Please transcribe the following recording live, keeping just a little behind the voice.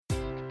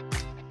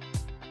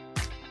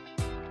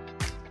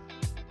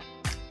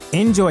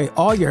Enjoy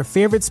all your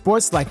favorite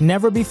sports like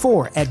never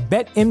before at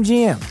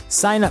BetMGM.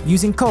 Sign up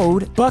using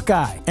code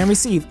Buckeye and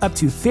receive up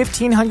to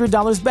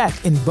 $1,500 back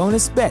in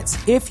bonus bets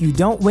if you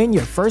don't win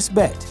your first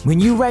bet. When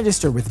you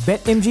register with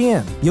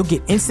BetMGM, you'll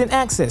get instant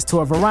access to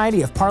a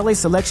variety of parlay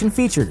selection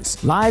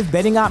features, live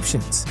betting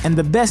options, and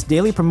the best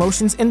daily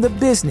promotions in the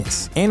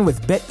business. And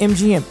with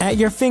BetMGM at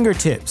your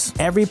fingertips,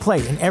 every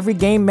play and every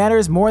game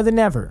matters more than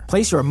ever.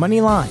 Place your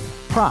money line,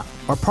 prop,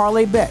 or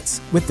parlay bets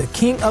with the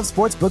king of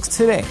sportsbooks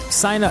today.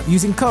 Sign up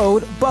using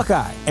code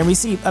Buckeye and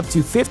receive up to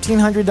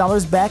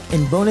 $1,500 back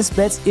in bonus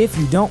bets if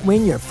you don't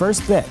win your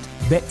first bet.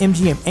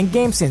 BetMGM and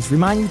GameSense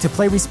remind you to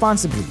play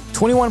responsibly.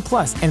 21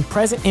 plus and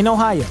present in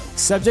Ohio,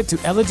 subject to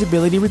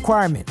eligibility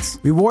requirements.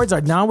 Rewards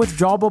are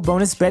non-withdrawable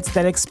bonus bets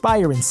that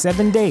expire in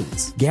 7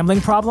 days. Gambling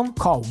problem?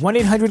 Call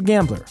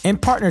 1-800-GAMBLER. In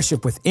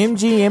partnership with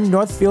MGM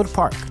Northfield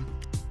Park.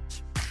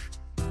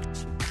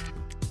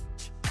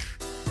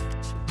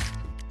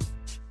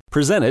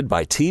 Presented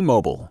by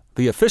T-Mobile,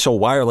 the official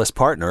wireless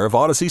partner of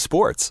Odyssey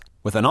Sports.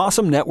 With an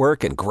awesome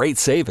network and great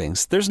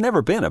savings, there's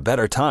never been a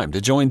better time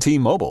to join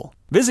T-Mobile.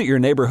 Visit your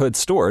neighborhood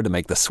store to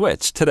make the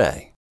switch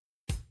today.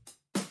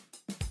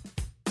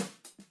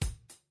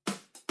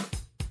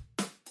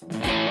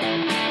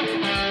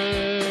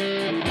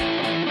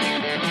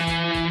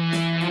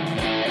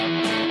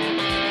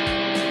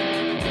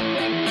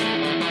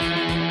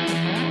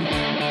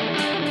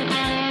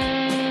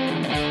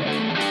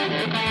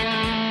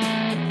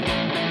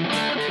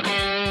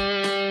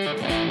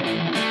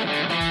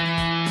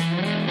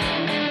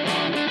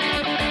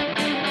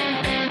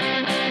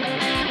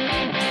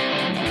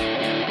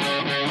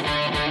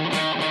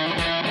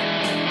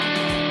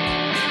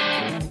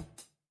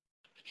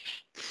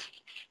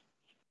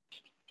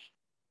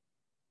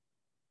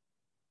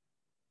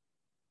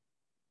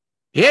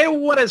 Hey,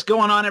 what is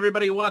going on,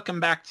 everybody?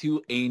 Welcome back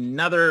to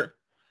another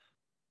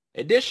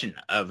edition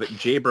of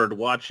Jaybird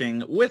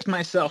Watching with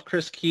myself,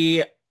 Chris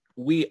Key.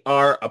 We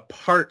are a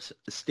part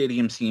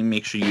Stadium Scene.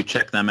 Make sure you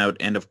check them out.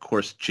 And, of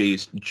course,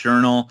 Jay's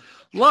Journal.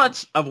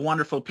 Lots of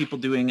wonderful people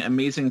doing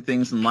amazing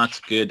things and lots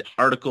of good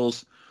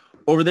articles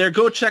over there.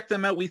 Go check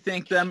them out. We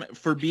thank them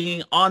for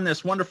being on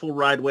this wonderful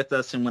ride with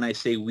us. And when I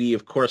say we,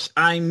 of course,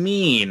 I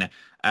mean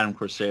Adam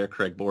Corsair,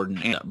 Craig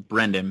Borden, and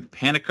Brendan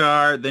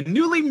Panikar, the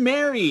newly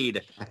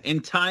married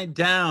and tied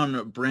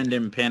down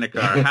Brendan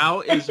Panikar. How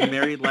is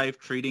married life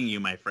treating you,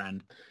 my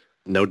friend?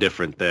 No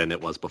different than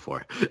it was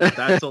before.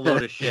 That's a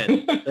load of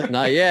shit.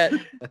 Not yet.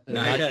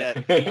 Not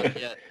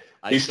yet.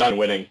 He's done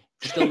winning.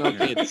 Still no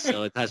kids,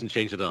 so it hasn't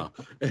changed at all.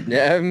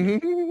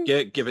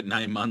 Give it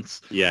 9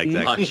 months. Yeah,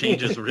 exactly. A lot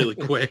changes really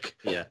quick.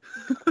 Yeah.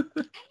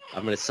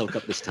 I'm going to soak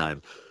up this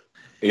time.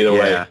 Either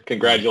way,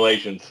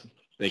 congratulations.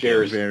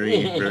 Cheers.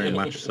 Very, very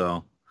much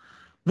so.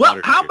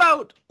 Well, how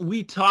about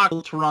we talk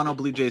Toronto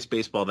Blue Jays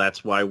baseball?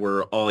 That's why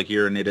we're all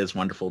here, and it is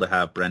wonderful to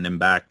have Brendan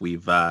back.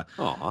 We've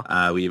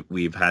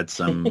had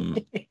some.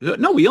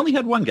 No, we only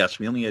had one guest.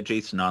 We only had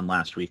Jason on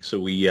last week, so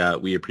we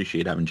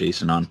appreciate having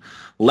Jason on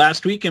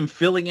last week and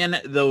filling in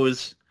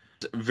those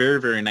very,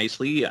 very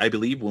nicely. I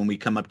believe when we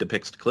come up to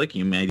Picks to Click,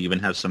 you might even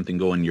have something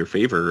go in your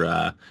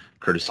favor,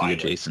 courtesy of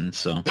Jason.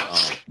 So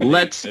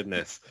let's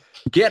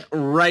get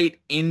right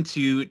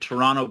into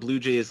Toronto Blue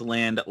Jays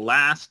land.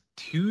 Last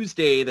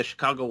Tuesday, the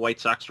Chicago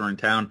White Sox were in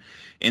town,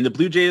 and the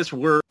Blue Jays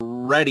were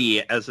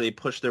ready as they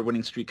pushed their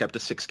winning streak up to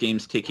 6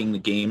 games, taking the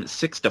game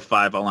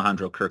 6-5.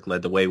 Alejandro Kirk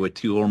led the way with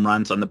 2 home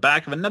runs on the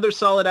back of another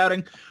solid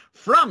outing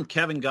from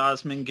Kevin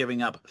Gausman,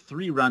 giving up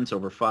 3 runs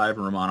over 5.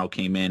 Romano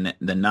came in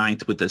the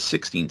 9th with the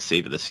 16th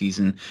save of the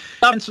season.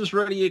 Offense was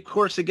ready, of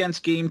course,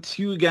 against Game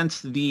 2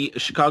 against the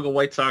Chicago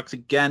White Sox,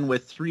 again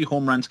with 3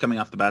 home runs coming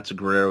off the bats of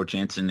Guerrero,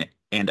 Jansen,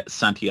 and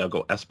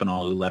Santiago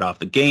Espinal, who led off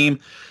the game.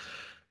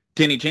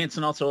 Danny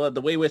Jansen also led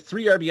the way with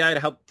 3 RBI to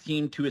help the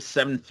team to a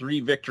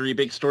 7-3 victory.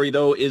 Big story,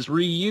 though, is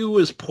Ryu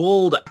was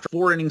pulled after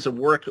 4 innings of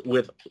work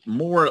with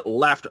more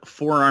left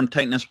forearm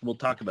tightness. We'll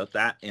talk about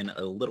that in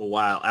a little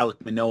while.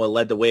 Alek Manoah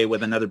led the way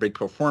with another big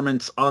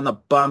performance on the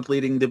bump,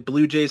 leading the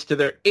Blue Jays to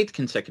their 8th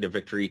consecutive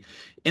victory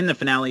in the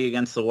finale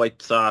against the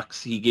White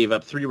Sox. He gave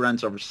up 3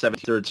 runs over 7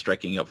 thirds,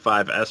 striking out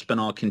 5.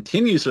 Espinal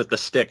continues with the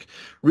stick,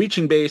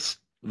 reaching base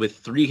with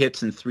 3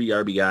 hits and 3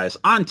 RBIs.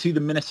 On to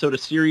the Minnesota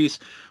series,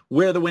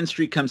 where the win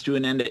streak comes to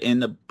an end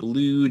and the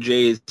Blue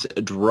Jays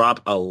drop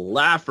a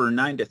laugher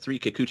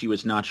 9-3. Kikuchi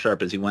was not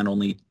sharp as he went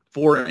only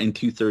 4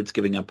 2/3,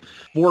 giving up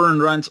 4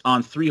 earned runs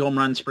on 3 home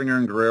runs. Springer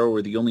and Guerrero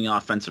were the only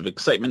offensive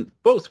excitement,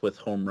 both with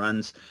home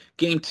runs.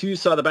 Game 2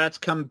 saw the bats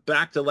come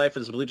back to life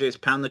as the Blue Jays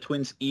pound the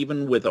Twins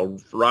even with a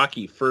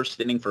rocky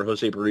first inning for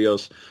Jose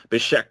Barrios.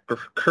 Bichette,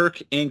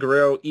 Kirk, and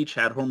Guerrero each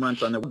had home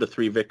runs on their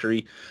 1-3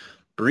 victory.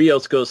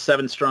 Barrios goes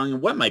 7 strong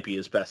in what might be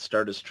his best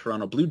start as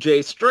Toronto Blue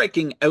Jays,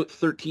 striking out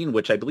 13,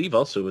 which I believe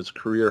also is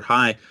career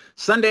high.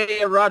 Sunday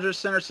at Rogers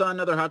Center saw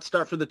another hot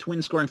start for the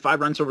Twins, scoring 5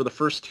 runs over the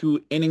first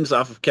 2 innings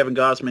off of Kevin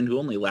Gausman, who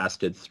only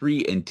lasted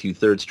 3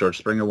 2/3. George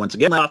Springer once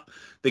again off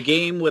the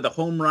game with a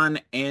home run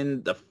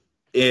in the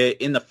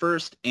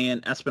first,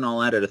 and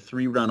Espinal added a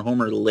 3-run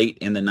homer late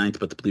in the 9th,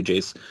 but the Blue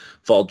Jays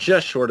fall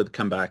just short of the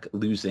comeback,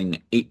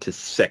 losing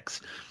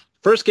 8-6.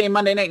 First game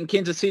Monday night in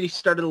Kansas City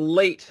started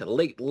late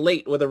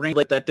with a rain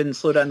that didn't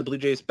slow down the Blue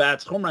Jays'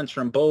 bats. Home runs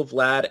from Bo,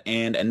 Vlad,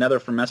 and another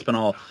from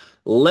Espinal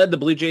led the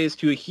Blue Jays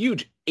to a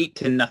huge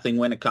 8-0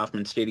 win at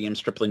Kauffman Stadium.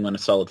 Stripling won a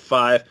solid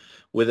 5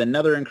 with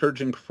another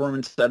encouraging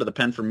performance out of the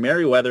pen from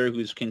Merriweather,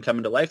 who's can come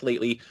into life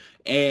lately,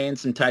 and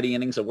some tidy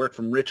innings of work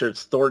from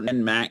Richards, Thornton,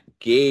 and Matt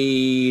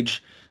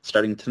Gage.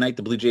 Starting tonight,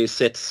 the Blue Jays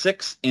sit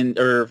second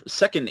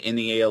in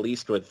the AL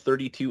East with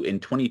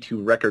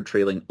 32-22 record,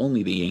 trailing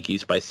only the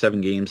Yankees by 7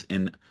 games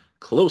and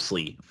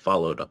closely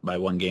followed by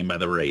 1 game by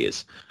the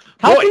Rays.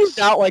 How do you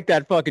not like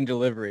that fucking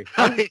delivery?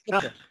 I was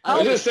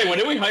going to say, when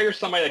did we hire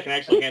somebody that can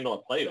actually handle a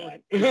play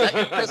line? Is that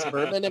your Chris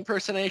Berman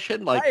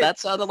impersonation? Like, that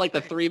sounded like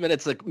the 3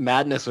 minutes of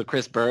madness with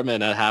Chris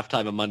Berman at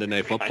halftime of Monday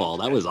Night Football.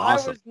 That was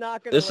awesome.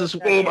 This is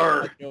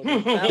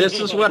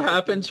what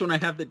happens when I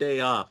have the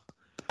day off.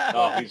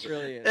 Oh, he's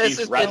brilliant. This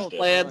has been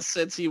planned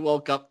since he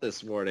woke up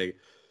this morning.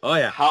 Oh,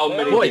 yeah. How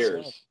many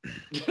years?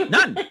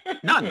 None.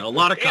 A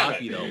lot of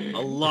coffee, though. A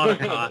lot of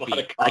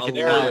coffee.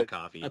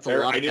 That's a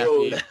lot of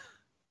caffeine.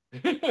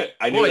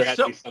 I knew there had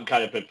to be some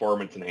kind of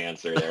performance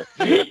enhancer there.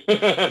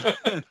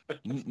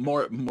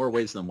 more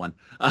ways than one.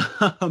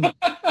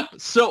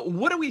 So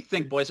what do we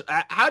think, boys?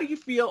 How do you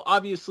feel,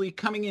 obviously,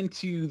 coming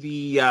into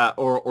the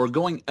or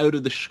going out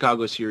of the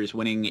Chicago series,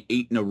 winning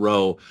 8 in a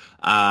row,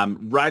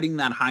 riding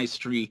that high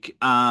streak?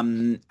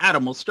 Adam,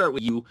 we'll start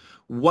with you.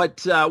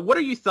 What are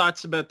your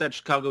thoughts about that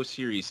Chicago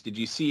series? Did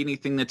you see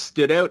anything that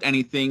stood out?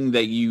 Anything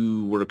that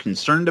you were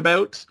concerned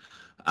about?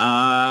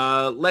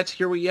 Let's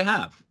hear what you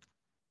have.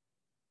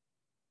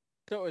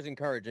 So it was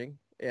encouraging,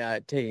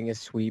 taking a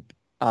sweep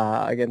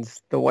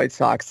against the White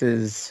Sox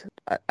is,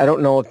 I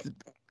don't know if,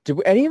 did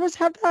any of us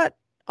have that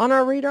on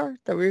our radar,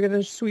 that we were going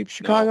to sweep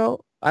Chicago? No,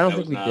 I don't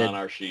think we did. On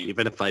our sheet.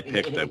 Even if I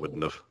picked, I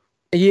wouldn't have.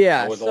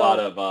 Yeah. There was a lot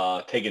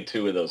of taking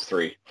 2 of those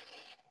 3.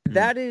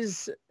 That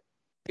is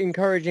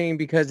encouraging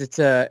because it's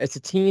a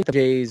team the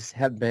Jays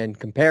have been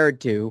compared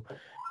to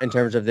in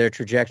terms of their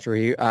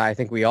trajectory. I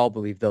think we all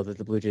believe, though, that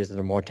the Blue Jays are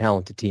a more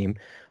talented team.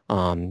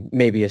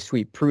 Maybe a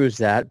sweep proves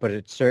that, but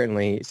it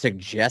certainly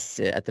suggests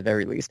it at the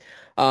very least.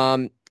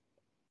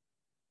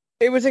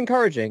 It was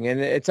encouraging and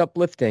it's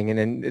uplifting,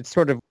 and it's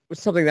sort of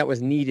something that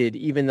was needed,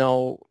 even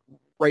though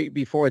right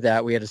before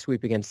that we had a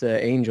sweep against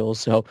the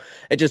Angels. So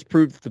it just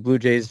proved that the Blue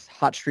Jays'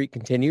 hot streak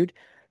continued.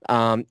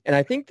 And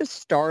I think the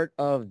start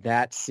of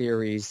that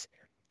series,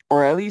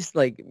 or at least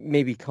like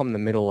maybe come the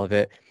middle of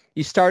it,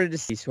 you started to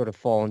see sort of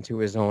fall into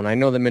his own. I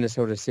know the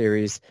Minnesota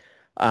series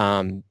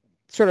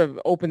sort of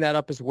opened that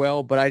up as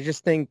well, but I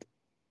just think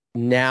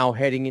now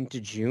heading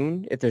into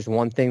June, if there's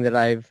one thing that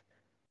I've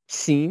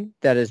seen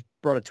that has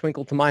brought a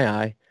twinkle to my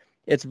eye,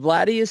 it's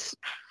Vladdy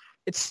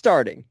it's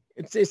starting.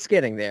 It's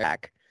getting there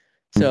back.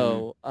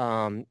 So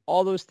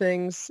all those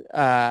things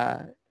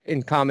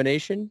in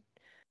combination,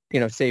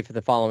 save for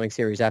the following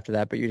series after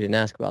that, but you didn't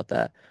ask about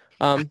that.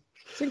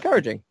 It's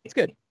encouraging. It's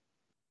good.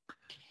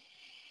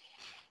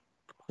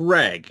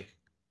 Greg,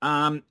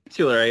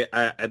 Taylor,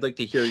 I'd like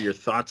to hear your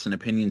thoughts and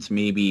opinions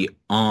maybe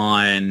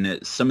on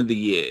some of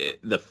the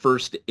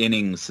first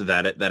innings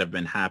that have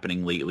been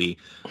happening lately.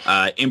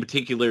 In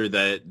particular,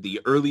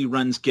 the early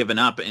runs given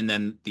up, and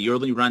then the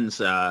early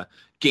runs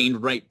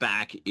gained right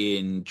back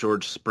in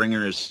George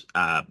Springer's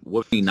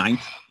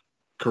 9th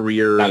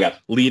career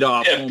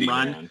leadoff home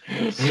run,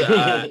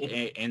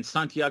 and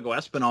Santiago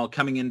Espinal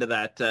coming into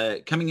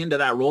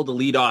that role to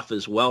lead off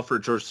as well for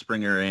George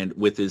Springer, and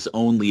with his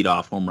own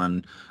leadoff home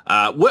run.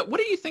 What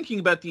are you thinking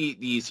about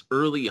these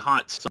early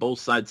hots on both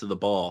sides of the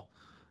ball?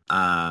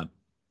 And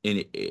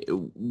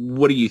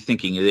what are you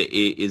thinking?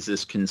 Is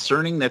this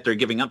concerning that they're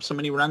giving up so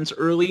many runs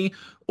early,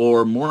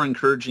 or more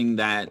encouraging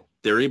that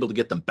they're able to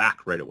get them back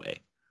right away?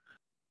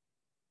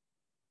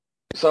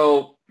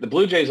 So the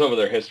Blue Jays over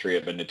their history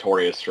have been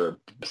notorious for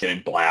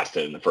getting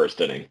blasted in the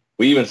first inning.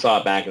 We even saw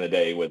it back in the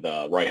day with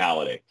Roy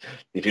Halladay.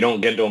 If you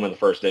don't get to him in the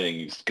first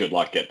inning, good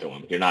luck get to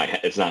him.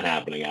 It's not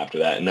happening after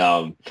that. And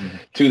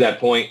to that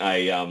point, I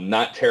am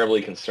not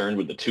terribly concerned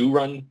with the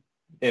 2-run,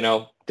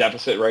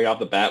 deficit right off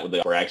the bat with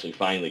we're actually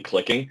finally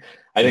clicking.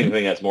 I think the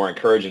thing that's more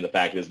encouraging, the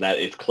fact is that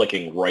it's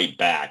clicking right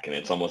back, and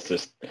it's almost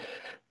just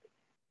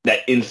that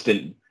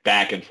instant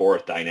back and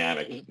forth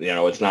dynamic.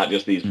 It's not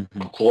just these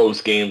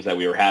close games that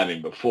we were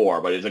having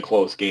before, but it's a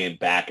close game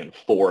back and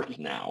forth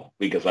now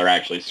because they're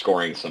actually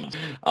scoring some.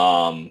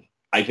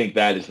 I think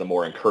that is the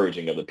more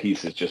encouraging of the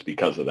pieces just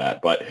because of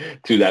that. But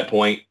to that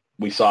point,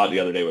 we saw it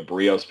the other day with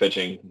Barrios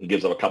pitching. He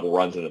gives up a couple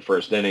runs in the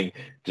first inning,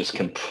 just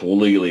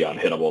completely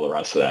unhittable the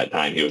rest of that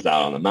time he was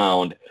out on the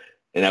mound.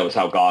 And that was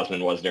how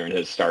Gausman was during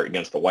his start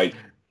against the Whites.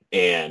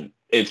 And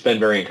it's been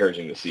very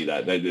encouraging to see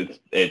that.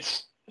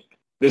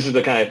 This is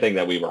the kind of thing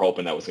that we were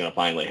hoping that was going to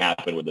finally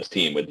happen with this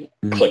team, with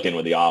clicking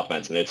with the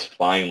offense, and it's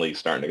finally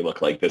starting to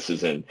look like this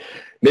is in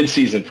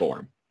mid-season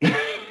form.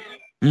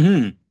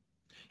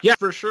 Yeah,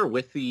 for sure.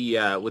 With the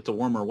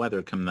warmer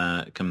weather come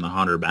the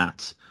hotter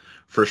bats,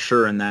 for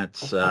sure, and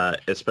that's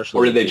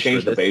especially. Or did they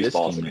change the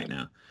baseballs right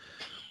now?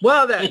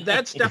 Well,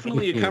 that's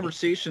definitely a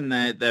conversation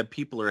that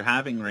people are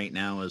having right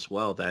now as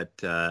well. That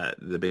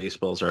the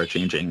baseballs are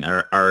changing.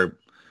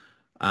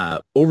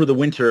 over the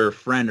winter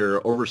friend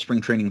or over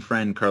spring training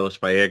friend Carlos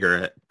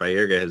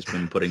Baerga has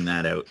been putting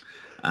that out.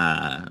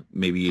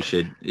 Maybe you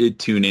should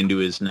tune into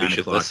his 9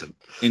 o'clock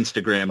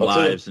Instagram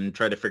lives and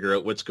try to figure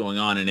out what's going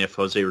on and if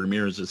Jose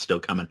Ramirez is still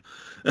coming.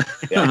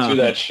 Yeah, to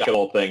that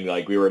whole thing,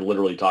 like we were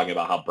literally talking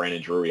about how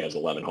Brandon Drury has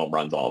 11 home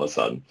runs all of a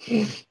sudden,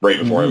 right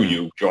before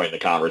you joined the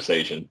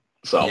conversation.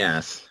 So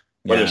yes,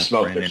 there's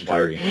smoke, there's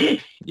fire.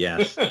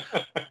 Yes.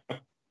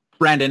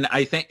 Brandon,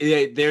 I think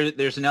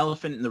there's an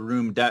elephant in the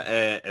room,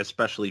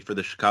 especially for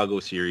the Chicago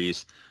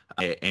series.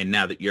 And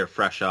now that you're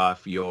fresh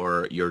off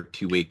your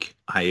 2-week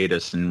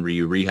hiatus and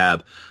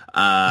rehab,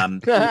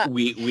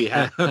 we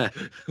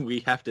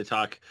have to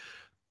talk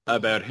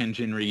about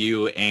Hyun-Jin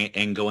Ryu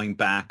and going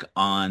back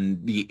on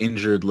the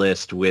injured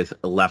list with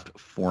left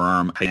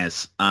forearm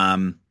tightness.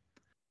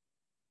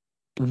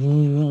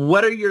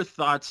 What are your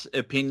thoughts,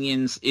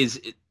 opinions?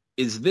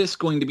 Is this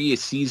going to be a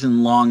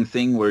season-long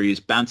thing where he's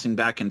bouncing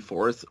back and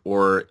forth,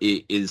 or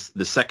is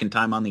the second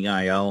time on the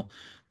IL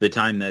the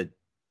time that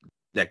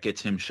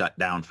gets him shut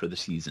down for the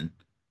season?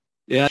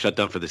 Yeah, shut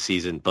down for the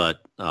season,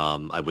 but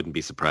I wouldn't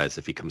be surprised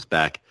if he comes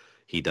back.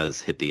 He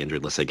does hit the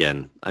injured list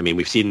again. I mean,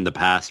 we've seen in the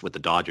past with the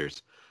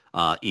Dodgers,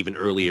 even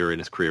earlier in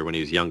his career when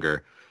he was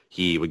younger,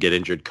 he would get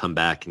injured, come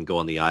back, and go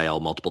on the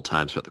IL multiple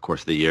times throughout the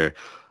course of the year.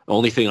 The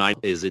only thing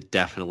it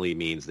definitely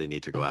means they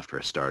need to go after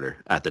a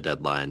starter at the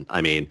deadline.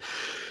 I mean,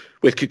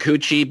 with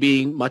Kikuchi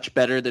being much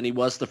better than he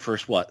was the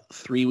first,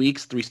 3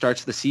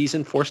 starts of the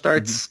season, 4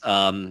 starts,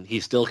 he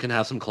still can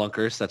have some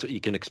clunkers. That's what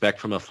you can expect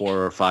from a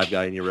 4 or 5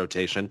 guy in your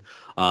rotation.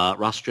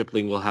 Ross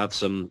Stripling will have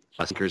some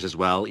clunkers as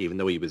well, even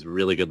though he was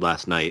really good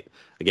last night.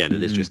 Again,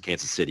 it is just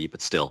Kansas City,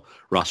 but still,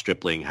 Ross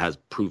Stripling has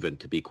proven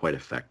to be quite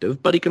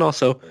effective. But he can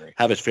also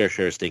have his fair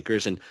share of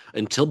stinkers. And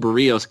until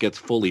Barrios gets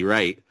fully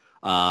right,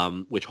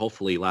 which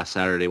hopefully last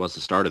Saturday was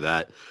the start of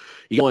that,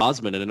 you got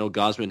Gausman, and I know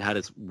Gausman had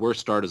his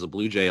worst start as a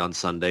Blue Jay on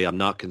Sunday. I'm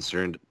not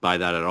concerned by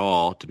that at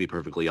all, to be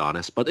perfectly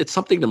honest. But it's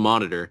something to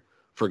monitor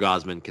for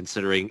Gausman,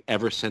 considering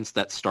ever since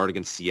that start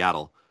against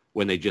Seattle,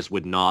 when they just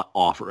would not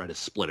offer at a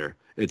splitter,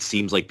 it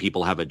seems like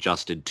people have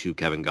adjusted to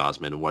Kevin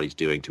Gausman and what he's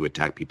doing to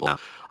attack people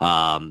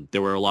now.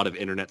 There were a lot of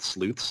internet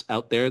sleuths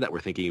out there that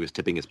were thinking he was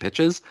tipping his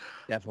pitches.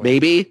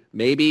 Definitely.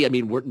 Maybe. I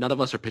mean, none of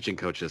us are pitching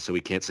coaches, so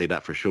we can't say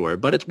that for sure.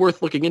 But it's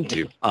worth looking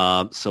into.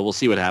 So we'll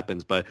see what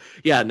happens. But,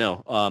 yeah,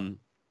 no.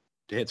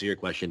 To answer your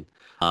question,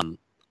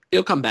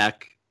 it'll come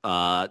back.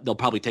 They'll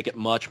probably take it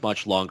much,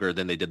 much longer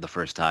than they did the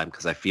first time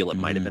because I feel it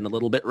might have been a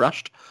little bit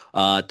rushed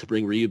to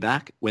bring Ryu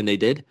back when they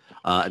did.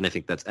 And I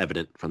think that's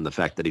evident from the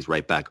fact that he's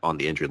right back on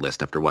the injured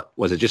list after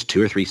just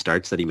 2 or 3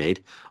 starts that he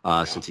made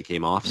since he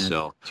came off. Yeah,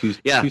 so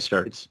 2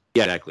 starts.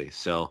 Yeah, exactly.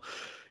 So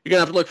you're going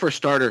to have to look for a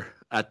starter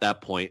at that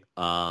point,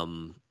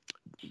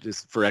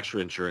 just for extra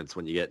insurance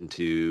when you get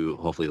into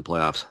hopefully the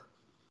playoffs.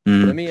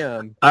 Let me,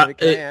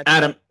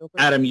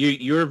 Adam,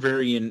 you're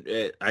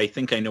very I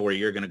think I know where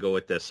you're going to go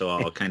with this, so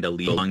I'll kind of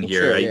lead along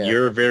here. Sure, yeah.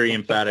 You're very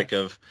emphatic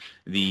of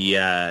the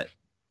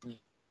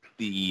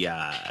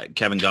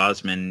Kevin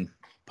Gausman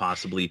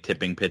possibly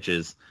tipping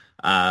pitches.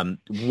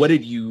 What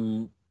did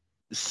you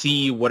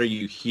see? What are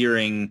you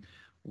hearing?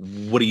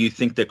 What do you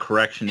think the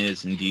correction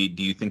is? And do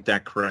you think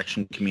that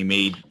correction can be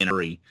made in a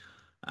hurry?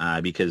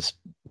 Because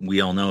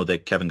we all know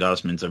that Kevin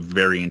Gausman's a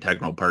very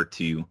integral part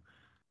to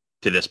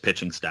this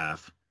pitching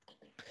staff.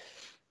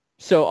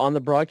 So on the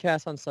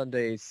broadcast on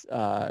Sundays,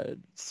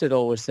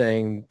 Siddle was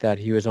saying that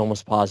he was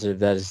almost positive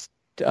that his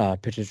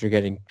pitches were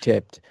getting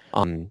tipped.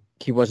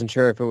 He wasn't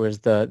sure if it was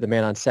the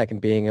man on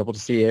second being able to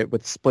see it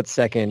with split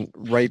second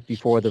right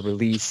before the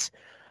release.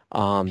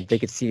 They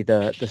could see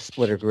the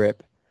splitter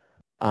grip,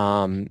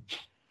 or in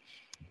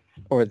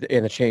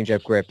the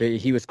changeup grip.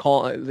 He was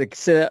calling, like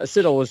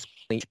Siddle was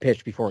calling each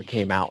pitch before it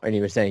came out, and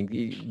he was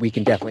saying we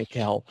can definitely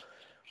tell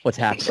what's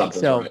happening. Something's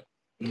so. Right.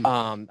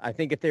 I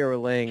think if they were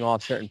laying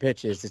off certain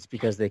pitches, it's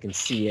because they can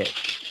see it.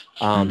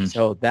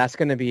 So that's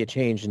going to be a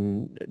change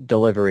in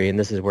delivery, and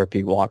this is where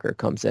Pete Walker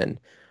comes in.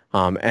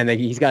 And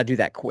he's got to do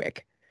that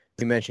quick.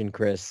 As you mentioned,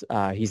 Chris,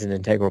 he's an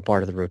integral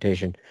part of the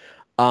rotation.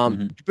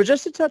 But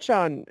just to touch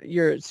on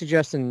your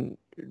suggestion,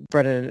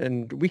 Brendan,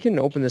 and we can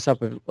open this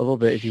up a little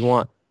bit if you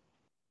want.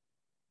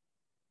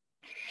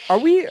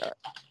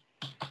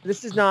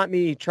 This is not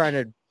me trying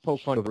to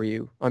poke fun over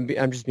you. I'm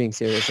just being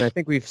serious, and I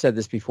think we've said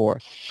this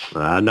before.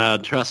 I'm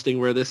not trusting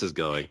where this is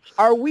going.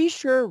 Are we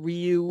sure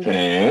Ryu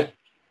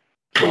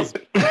is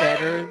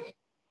better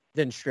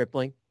than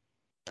Stripling?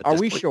 Are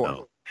we sure?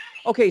 No.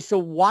 Okay, so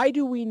why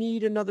do we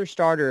need another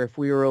starter if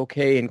we are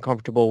okay and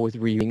comfortable with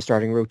Ryu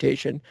starting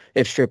rotation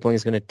if Stripling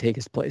is going to take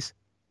his place?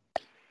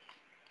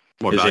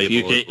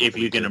 If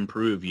you can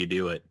improve, you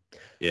do it.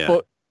 Yeah.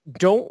 But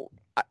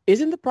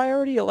isn't the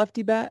priority a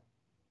lefty bat?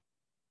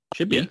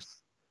 Should be. Yes.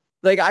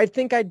 Like, I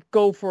think I'd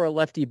go for a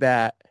lefty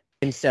bat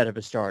instead of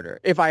a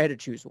starter if I had to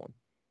choose one.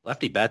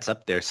 Lefty bat's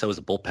up there, so is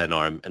a bullpen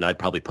arm, and I'd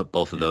probably put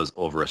both of those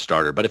over a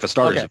starter. But if a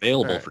starter's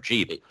available for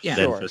cheap,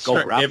 then if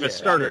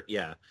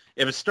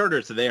a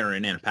starter's there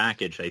and in a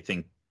package, I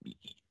think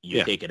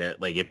you take it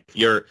at, like,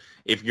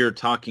 if you're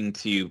talking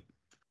to,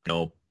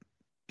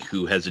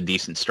 who has a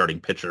decent starting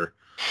pitcher,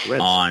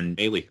 on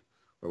Bailey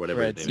or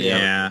whatever. Reds,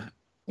 yeah.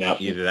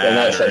 Either that, and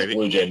that's a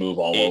Blue Jay move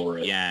all over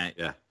it.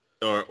 Yeah.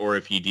 Or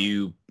if you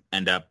do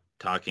end up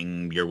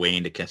talking your way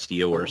into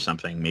Castillo or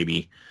something,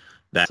 maybe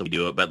that's how we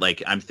do it. But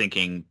like I'm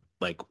thinking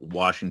like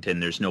Washington,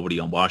 there's nobody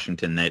on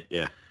Washington that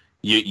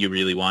you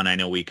really want. I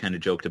know we kind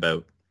of joked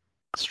about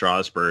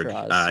Strasburg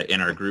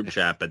in our group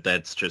chat, but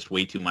that's just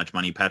way too much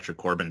money. Patrick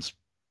Corbin's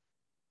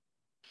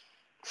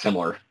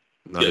similar.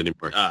 Not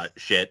anymore.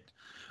 Shit.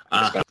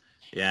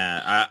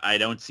 I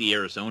don't see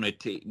Arizona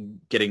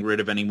getting rid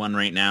of anyone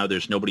right now.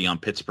 There's nobody on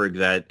Pittsburgh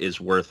that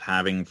is worth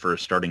having for a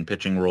starting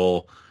pitching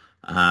role.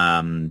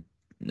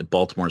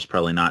 Baltimore's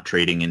probably not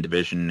trading in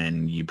division,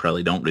 and you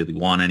probably don't really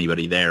want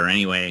anybody there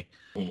anyway.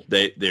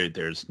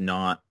 There's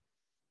not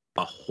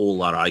a whole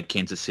lot of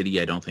Kansas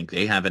City. I don't think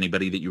they have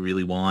anybody that you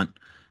really want.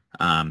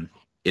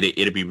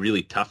 It'd be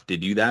really tough to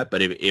do that.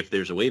 But if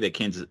there's a way that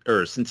Kansas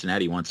or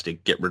Cincinnati wants to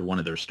get rid of one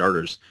of their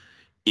starters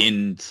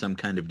in some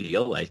kind of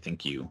deal, I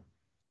think you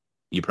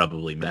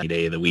probably any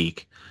day of the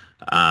week.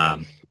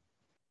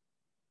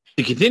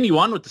 To continue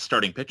on with the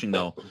starting pitching,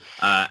 though,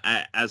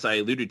 as I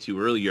alluded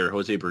to earlier,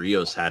 Jose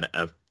Barrios had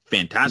a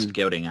fantastic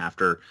outing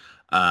after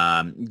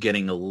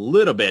getting a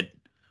little bit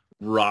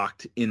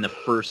rocked in the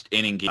first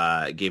inning,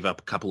 gave up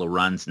a couple of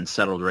runs and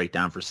settled right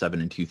down for 7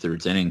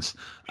 2/3 innings.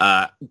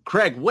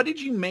 Craig, what did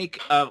you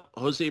make of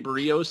Jose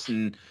Barrios?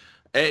 And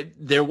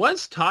there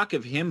was talk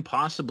of him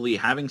possibly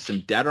having some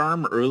dead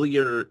arm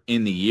earlier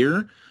in the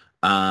year.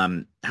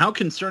 How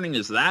concerning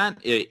is that?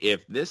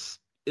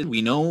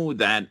 We know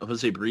that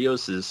Jose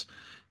Barrios is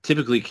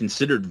typically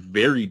considered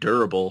very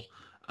durable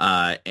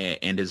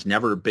and has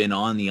never been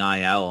on the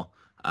IL,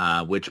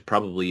 which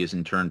probably is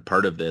in turn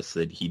part of this,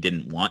 that he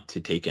didn't want to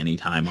take any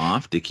time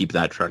off to keep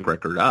that track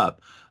record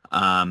up.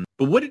 But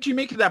what did you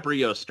make of that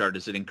Barrios start?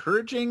 Is it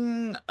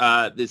encouraging,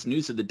 this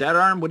news of the dead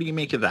arm? What do you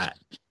make of that?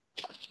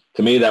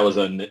 To me, that was,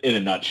 in a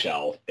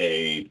nutshell,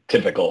 a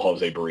typical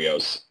Jose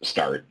Barrios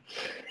start.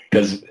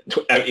 Because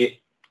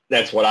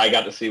that's what I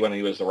got to see when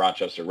he was the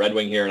Rochester Red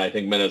Wing here, and I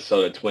think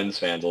Minnesota Twins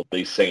fans will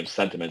these same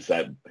sentiments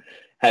that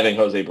having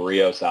Jose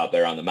Barrios out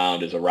there on the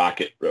mound is a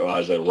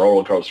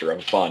roller coaster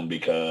of fun,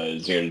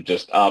 because you're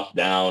just up,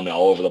 down,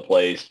 all over the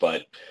place.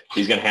 But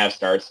he's going to have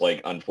starts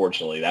like,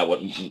 unfortunately, that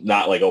was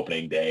not like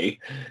opening day,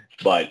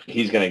 but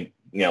he's going to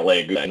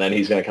lay a good, and then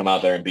he's going to come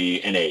out there and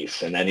be an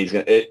ace, and then he's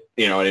going to,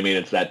 you know what I mean?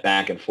 It's that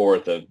back and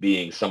forth of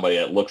being somebody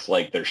that looks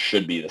like there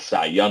should be the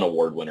Cy Young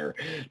Award winner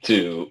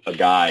to a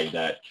guy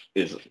that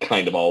is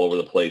kind of all over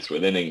the place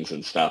with innings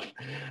and stuff.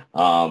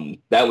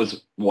 That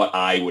was what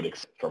I would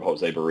expect from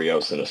Jose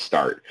Barrios in a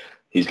start.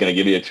 He's going to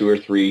give you 2 or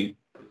 3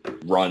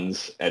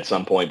 runs at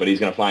some point, but he's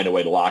going to find a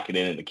way to lock it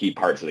in and to keep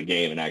parts of the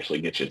game and actually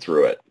get you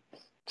through it.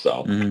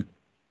 So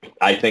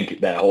I think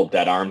that whole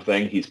dead arm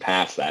thing, he's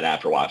past that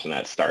after watching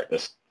that start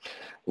this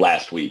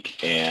last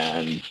week,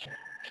 and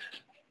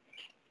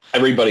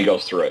everybody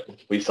goes through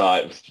it. We saw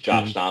it with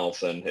Josh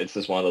Donaldson. It's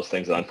just one of those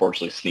things that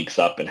unfortunately sneaks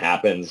up and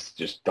happens.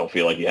 Just don't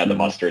feel like he had the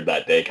mustard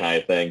that day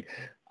kind of thing.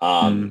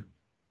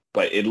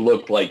 But it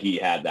looked like he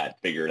had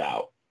that figured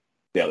out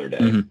the other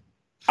day.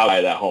 Outside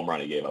of that home run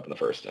he gave up in the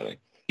first inning.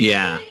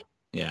 Yeah,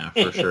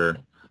 for sure.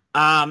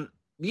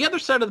 The other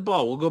side of the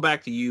ball, we'll go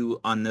back to you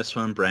on this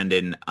one,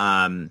 Brendan.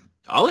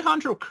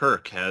 Alejandro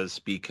Kirk has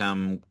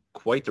become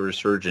quite the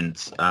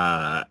resurgence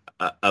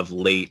of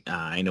late.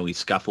 I know he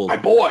scuffled my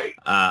boy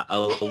a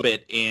little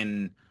bit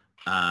in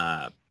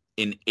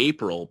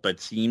April, but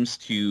seems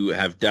to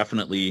have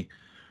definitely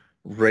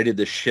righted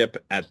the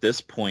ship at this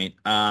point.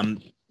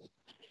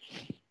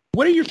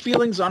 What are your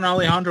feelings on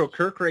Alejandro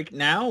Kirk right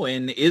now,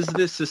 and is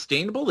this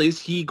sustainable? Is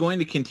he going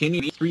to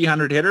continue to be a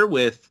 300 hitter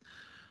with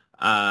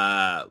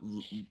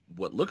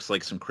what looks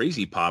like some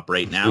crazy pop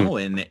right now,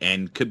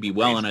 and could be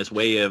well on his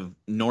way of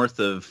north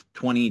of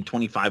 20,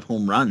 25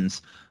 home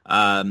runs?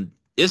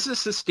 Is this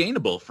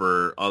sustainable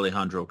for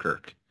Alejandro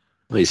Kirk?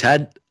 Well, he's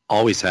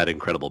always had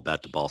incredible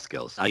bat-to-ball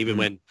skills. Even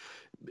when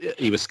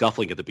he was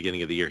scuffling at the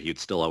beginning of the year, he would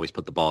still always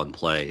put the ball in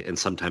play, and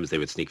sometimes they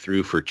would sneak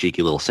through for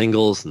cheeky little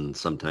singles, and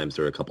sometimes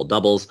there were a couple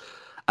doubles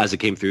as it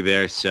came through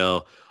there.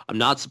 So I'm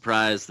not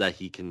surprised that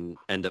he can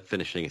end up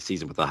finishing a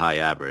season with a high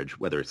average,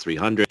 whether it's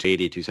 300,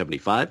 280,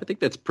 275. I think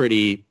that's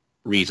pretty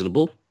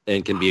reasonable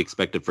and can be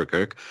expected for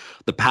Kirk.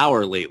 The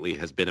power lately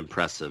has been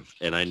impressive,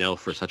 and I know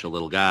for such a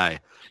little guy,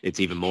 it's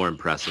even more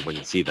impressive when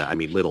you see that. I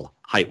mean, little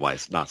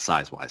height-wise, not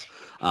size-wise.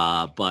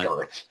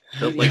 But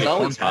he's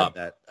always had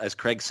that. As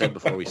Craig said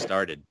before we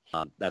started,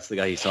 that's the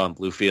guy he saw in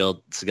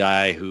Bluefield. It's the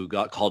guy who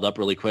got called up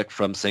really quick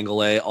from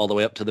single A all the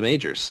way up to the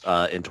majors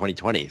in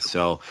 2020.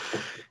 So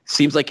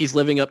seems like he's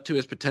living up to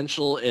his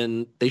potential,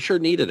 and they sure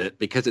needed it,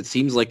 because it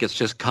seems like it's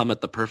just come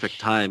at the perfect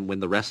time when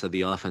the rest of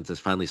the offense is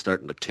finally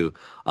starting to.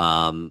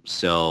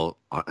 So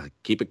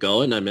keep it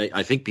going.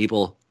 I think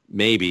people,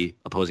 maybe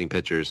opposing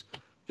pitchers,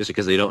 just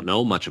because they don't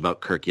know much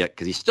about Kirk yet,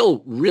 because he's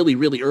still really,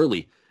 really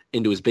early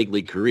into his big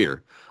league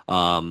career.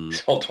 He's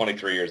still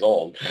 23 years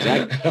old.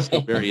 Exactly.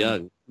 Still very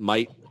young.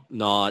 Might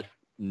not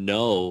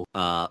know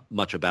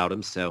much about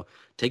him. So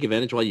take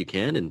advantage while you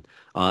can, and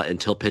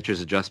until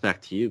pitchers adjust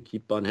back to you,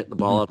 keep on hitting the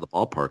ball out of the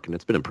ballpark, and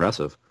it's been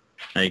impressive.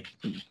 I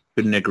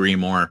couldn't agree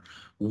more.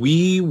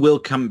 We will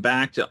come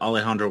back to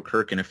Alejandro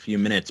Kirk in a few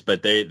minutes,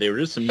 but there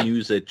is some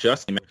news that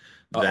just came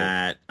out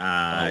that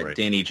right.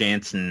 Danny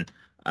Jansen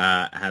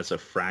has a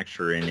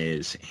fracture in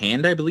his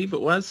hand, I believe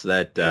it was,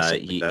 that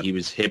he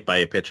was hit by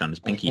a pitch on his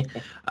pinky.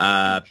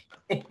 I'll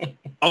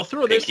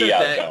throw this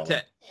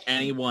to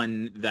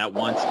anyone that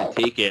wants to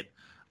take it.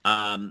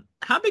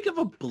 How big of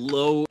a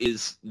blow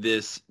is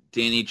this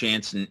Danny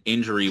Jansen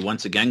injury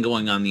once again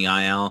going on the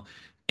IL?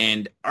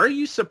 And are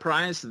you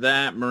surprised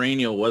that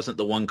Moreno wasn't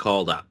the one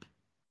called up?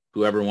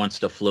 Whoever wants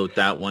to float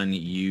that one,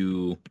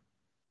 you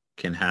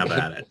can have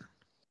at it.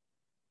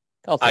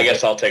 I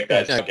guess I'll take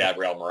that. To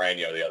Gabriel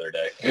Moreno the other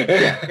day.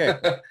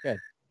 Okay.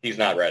 He's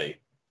not ready.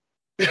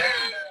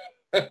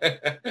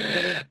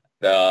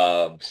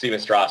 Steven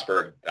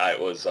Strasburg, I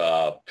was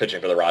pitching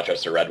for the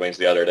Rochester Red Wings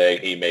the other day.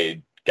 He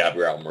made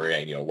Gabriel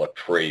Moreno look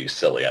pretty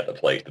silly at the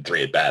plate. The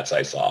 3 at-bats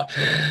I saw,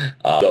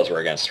 those were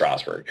against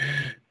Strasburg.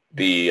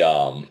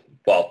 To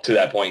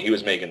that point, he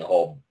was making the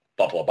whole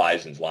Buffalo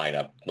Bison's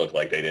lineup look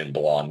like they didn't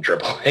belong in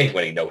AAA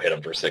when he no-hit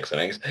him for 6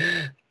 innings.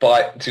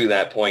 But to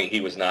that point,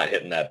 he was not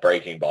hitting that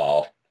breaking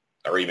ball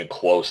or even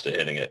close to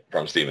hitting it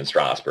from Steven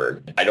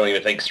Strasburg. I don't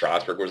even think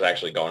Strasburg was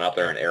actually going up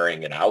there and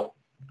airing it out.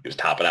 He was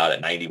topping out at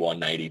 91,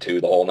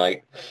 92 the whole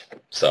night.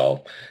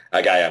 So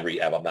a guy on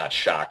rehab, I'm not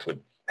shocked with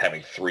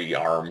having 3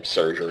 arm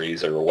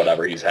surgeries or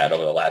whatever he's had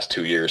over the last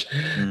 2 years,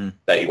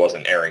 that he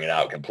wasn't airing it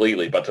out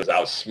completely, but was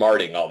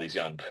outsmarting all these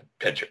young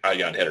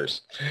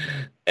hitters.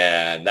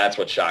 And that's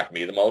what shocked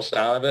me the most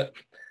out of it.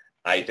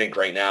 I think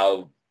right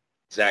now,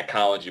 Zach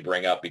Collins you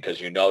bring up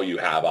because you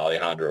have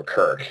Alejandro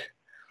Kirk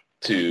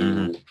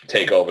to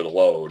take over the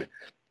load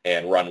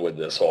and run with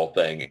this whole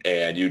thing.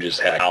 And you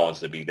just had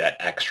Collins to be that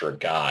extra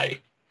guy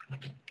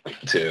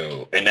and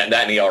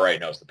he already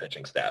knows the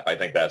pitching staff. I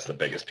think that's the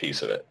biggest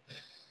piece of it.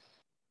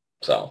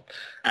 So,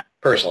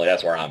 personally,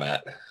 that's where I'm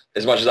at.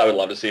 As much as I would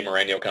love to see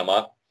Moreno come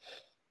up,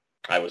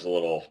 I was a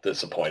little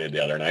disappointed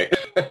the other night.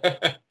 All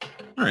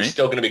right. He's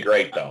still going to be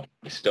great, though.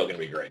 He's still going to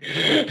be great.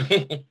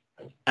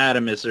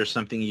 Adam, is there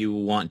something you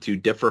want to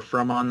differ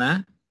from on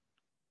that?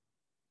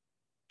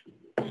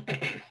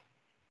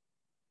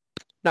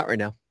 Not right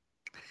now.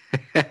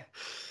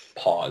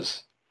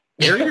 Pause.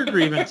 Air your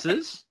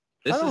grievances.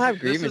 I don't have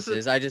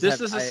grievances.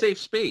 This is a safe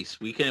space.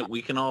 We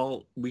can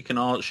all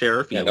share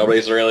our feelings. Yeah,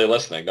 nobody's really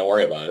listening. Don't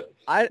worry about it.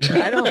 I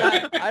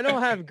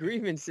don't have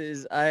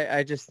grievances.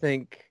 I just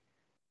think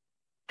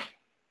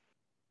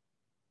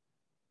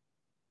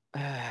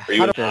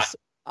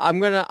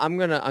I'm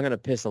gonna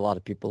piss a lot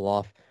of people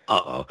off.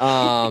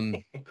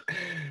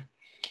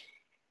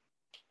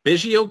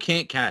 Biggio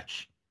can't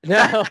catch.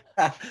 No,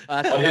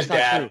 his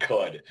dad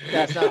could.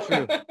 That's not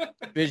true.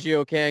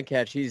 Biggio can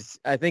catch.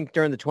 I think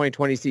during the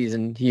 2020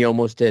 season, he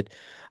almost did.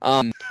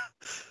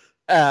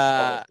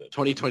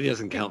 2020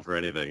 doesn't count for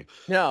anything.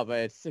 No,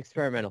 but it's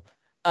experimental.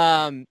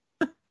 Oh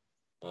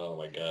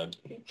my God.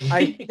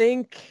 I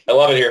think I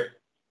love it here.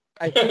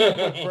 I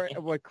think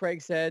what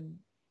Craig said,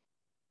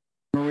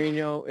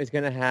 Moreno is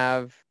going to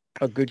have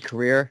a good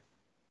career.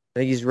 I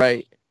think he's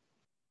right.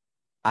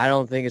 I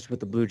don't think it's with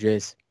the Blue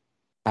Jays.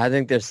 I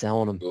think they're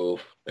selling him. Ooh,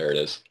 there it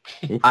is.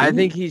 I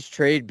think he's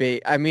trade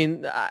bait. I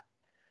mean,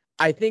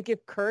 I think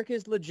if Kirk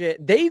is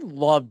legit, they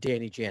love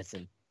Danny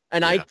Jansen.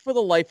 And I, for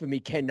the life of me,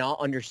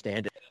 cannot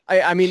understand it.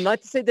 I mean,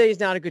 not to say that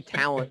he's not a good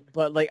talent,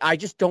 but, I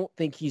just don't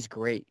think he's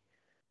great.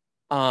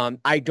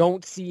 I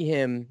don't see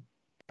him.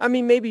 I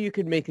mean, maybe you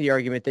could make the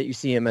argument that you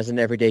see him as an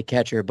everyday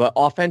catcher, but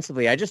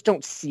offensively, I just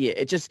don't see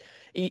it.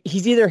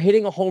 He's either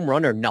hitting a home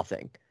run or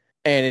nothing.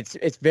 And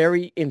it's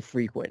very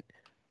infrequent.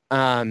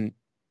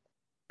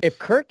 If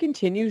Kirk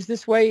continues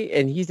this way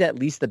and he's at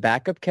least the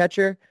backup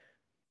catcher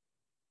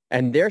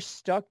and they're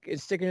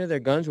sticking to their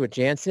guns with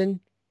Jansen,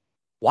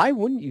 why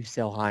wouldn't you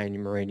sell high on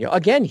Moreno?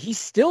 Again, he's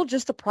still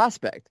just a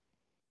prospect.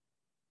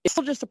 It's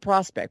still just a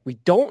prospect. We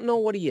don't know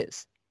what he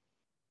is.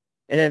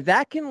 And if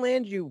that can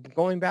land you,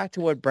 going back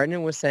to what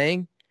Brendan was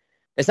saying,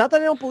 it's not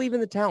that I don't believe in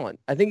the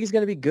talent. I think he's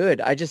going to be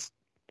good. It's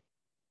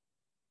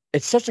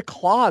such a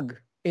clog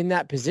in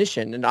that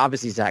position, and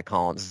obviously Zach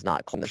Collins is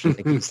not. I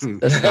think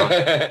that's not.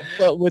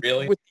 But with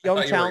the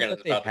young talent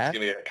that they have,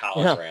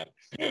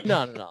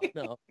 no.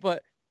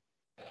 But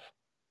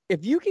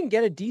if you can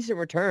get a decent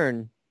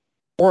return,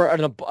 or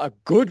a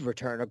good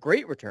return, a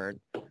great return,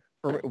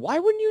 why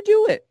wouldn't you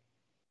do it?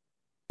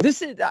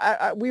 This is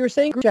we were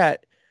saying group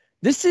chat.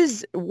 This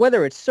is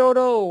whether it's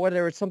Soto or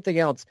whether it's something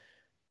else.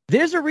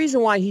 There's a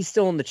reason why he's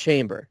still in the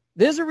chamber.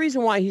 There's a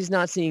reason why he's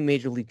not seeing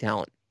major league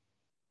talent.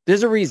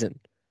 There's a reason.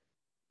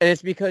 And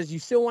it's because you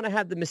still want to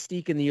have the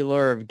mystique and the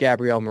allure of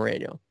Gabriel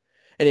Moreno.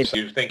 And if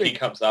you think he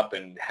comes up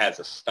and has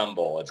a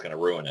stumble, it's going to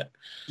ruin it.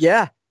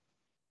 Yeah.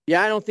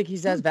 Yeah, I don't think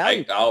he's as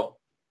valuable.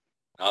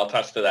 I'll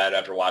test to that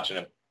after watching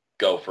him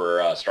go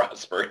for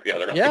Strasburg the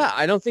other night. Yeah,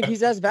 I don't think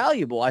he's as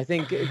valuable. I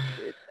think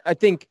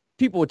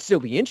people would still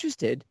be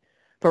interested.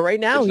 But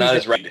right now, he's not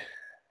as ready.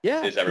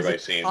 Yeah, as everybody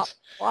seems.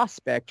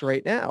 Prospect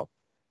right now.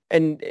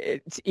 And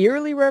it's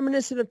eerily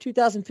reminiscent of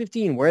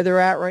 2015, where they're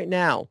at right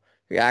now.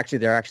 Actually,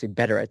 they're actually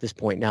better at this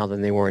point now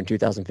than they were in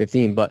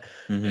 2015. But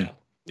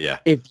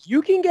if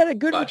you can get a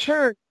good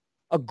return,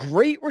 a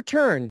great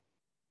return,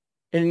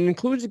 and it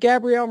includes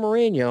Gabriel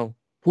Moreno,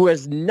 who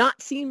has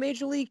not seen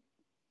Major League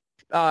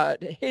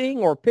hitting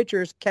or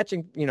pitchers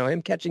catching,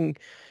 him catching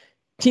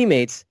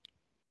teammates,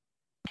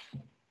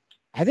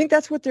 I think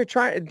that's what they're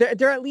trying.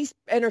 They're at least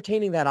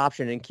entertaining that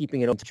option and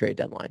keeping it on the trade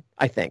deadline,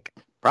 I think.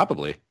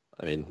 Probably.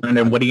 I mean, and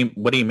then what do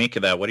you make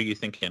of that? What are you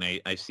thinking?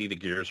 I see the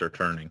gears are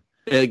turning.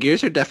 The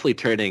gears are definitely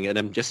turning, and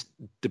I'm just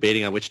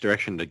debating on which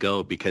direction to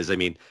go because, I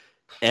mean,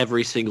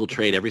 every single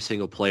trade, every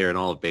single player in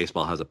all of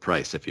baseball has a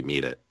price if you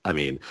meet it. I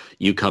mean,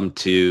 you come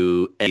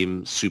to a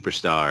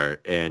superstar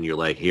and you're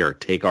like, here,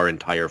 take our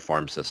entire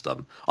farm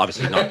system.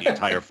 Obviously not the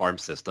entire farm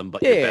system,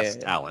 but your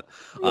best talent.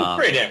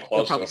 Pretty damn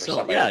close to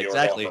somebody. Yeah,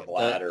 exactly.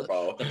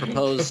 The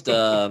proposed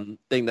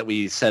thing that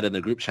we said in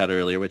the group chat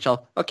earlier, which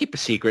I'll keep a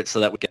secret so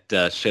that we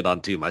get shit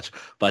on too much,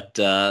 but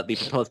the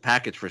proposed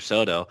package for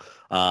Soto,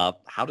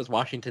 how does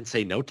Washington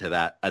say no to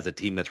that as a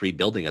team that's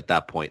rebuilding at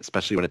that point,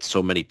 especially when it's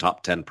so many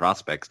top 10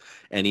 prospects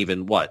and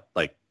even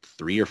like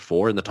 3 or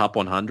 4 in the top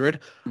 100?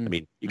 I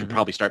mean, you could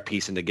probably start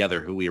piecing together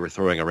who we were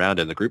throwing around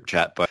in the group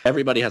chat, but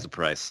everybody has a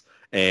price.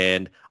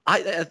 And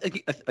I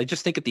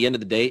just think at the end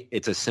of the day,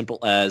 it's as simple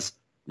as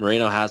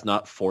Moreno has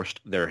not forced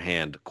their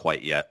hand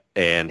quite yet.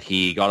 And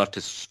he got off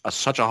to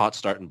such a hot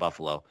start in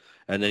Buffalo.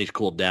 And then he's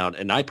cooled down.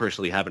 And I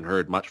personally haven't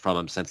heard much from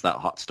him since that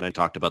hot start. I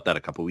talked about that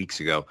a couple weeks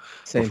ago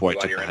before I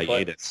took the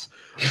hiatus.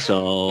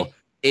 So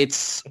I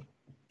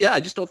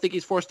just don't think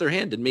he's forced their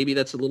hand. And maybe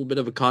that's a little bit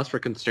of a cause for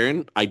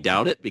concern. I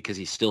doubt it because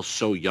he's still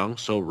so young,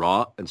 so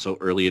raw, and so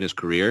early in his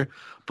career.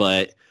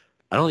 But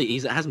I don't think he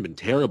hasn't been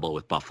terrible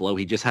with Buffalo.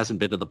 He just hasn't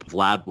been to the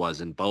Vlad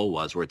was and Bo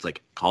was where it's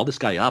like, call this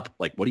guy up.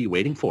 Like, what are you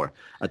waiting for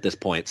at this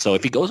point? So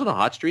if he goes on a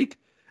hot streak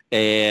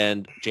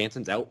and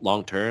Jansen's out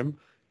long term,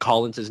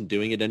 Collins isn't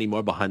doing it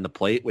anymore behind the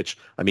plate, which,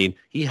 I mean,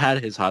 he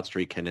had his hot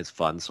streak and his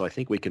fun, so I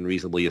think we can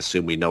reasonably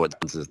assume we know it's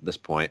at this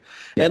point.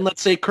 Yeah. And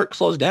let's say Kirk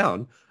slows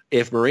down.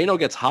 If Moreno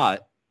gets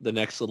hot the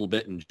next little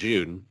bit in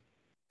June,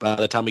 by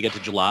the time we get to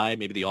July,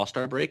 maybe the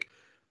All-Star break,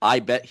 I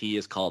bet he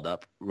is called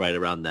up right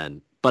around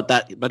then.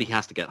 But he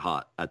has to get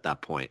hot at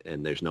that point,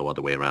 and there's no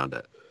other way around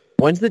it.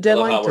 When's the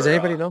deadline? Does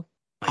anybody know?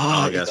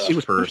 It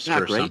was first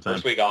or something.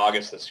 First week of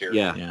August this year.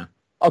 Yeah.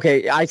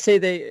 Okay, I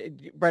say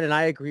Brendan,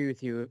 I agree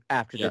with you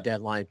after the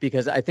deadline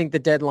because I think the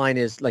deadline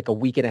is like a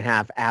week and a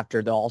half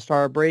after the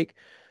All-Star break.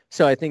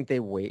 So I think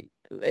they wait.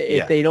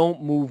 If they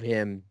don't move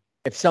him,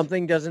 if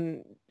something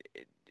doesn't,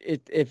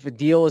 if a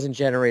deal isn't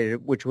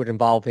generated, which would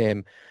involve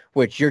him,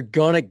 which you're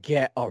going to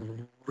get a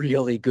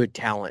really good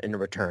talent in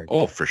return.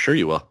 Oh, for sure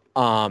you will.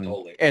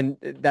 Totally. And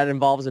that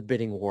involves a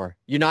bidding war.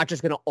 You're not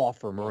just going to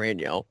offer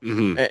Moreno.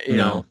 Mm-hmm. You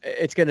know,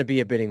 it's going to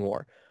be a bidding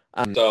war.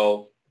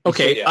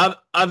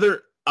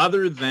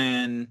 Other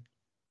than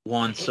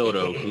Juan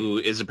Soto, who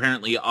is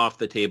apparently off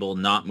the table,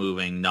 not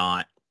moving,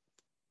 not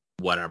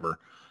whatever,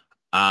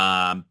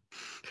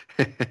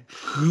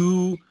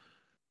 who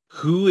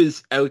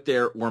is out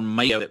there or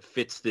might that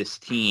fits this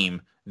team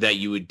that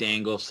you would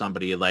dangle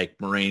somebody like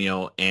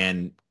Moreno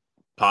and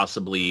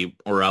possibly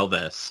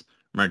Orelvis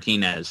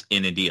Martinez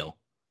in a deal?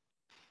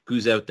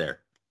 Who's out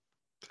there?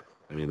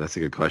 I mean, that's a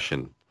good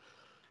question.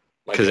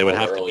 Because it would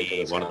have to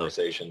be one of those.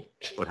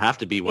 Would have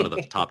to be one of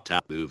the top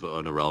move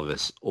on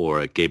Orelvis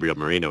or Gabriel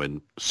Moreno,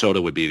 and Soto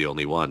would be the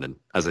only one. And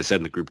as I said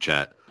in the group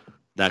chat,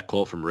 that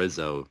quote from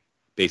Rizzo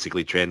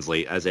basically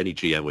translate as any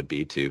GM would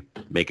be to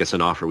make us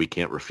an offer we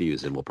can't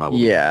refuse, and we'll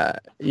probably It's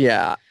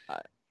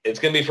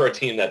going to be for a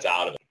team that's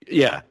out of it.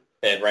 Yeah.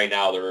 And right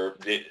now,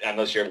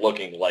 unless you're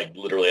looking like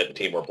literally at the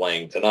team we're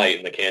playing tonight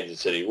in the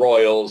Kansas City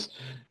Royals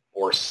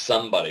or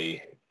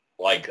somebody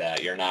like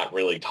that, you're not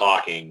really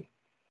talking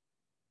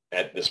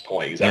at this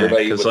point because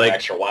everybody with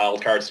extra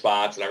wild card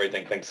spots and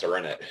everything thinks they're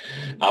in it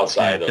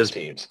outside of those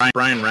teams.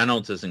 Brian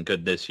Reynolds isn't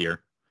good this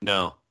year.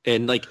 No.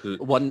 And like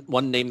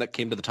one name that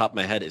came to the top of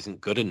my head isn't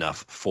good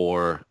enough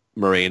for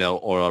Moreno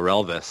or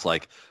Orelvis.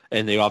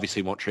 And they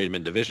obviously won't trade him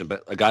in division,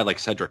 but a guy like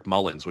Cedric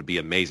Mullins would be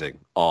amazing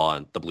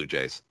on the Blue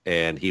Jays,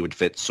 and he would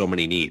fit so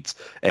many needs.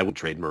 And would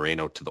trade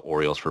Moreno to the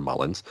Orioles for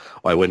Mullins.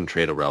 Well, I wouldn't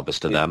trade Orelvis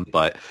to them,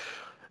 but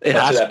to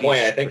that point,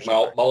 I think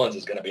Mullins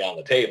is going to be on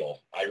the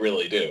table. I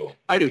really do.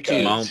 I do too.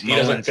 He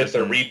doesn't fit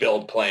the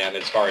rebuild plan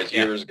as far as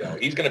years go.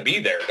 He's going to be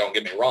there. Don't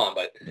get me wrong,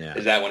 but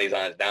is that when he's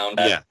on his down?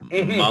 Yeah,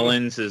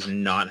 Mullins is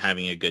not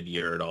having a good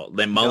year at all.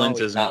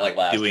 Mullins is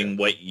not doing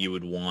what you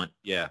would want.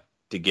 Yeah.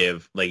 To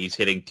give, he's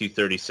hitting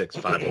 236,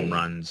 5 home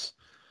runs,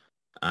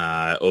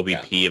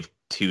 OBP of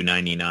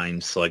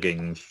 299,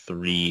 slugging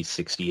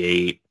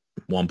 368,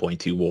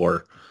 1.2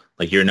 WAR.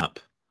 You're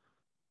not.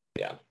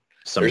 Yeah.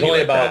 Somebody There's only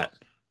like about that.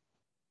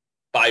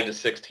 5 to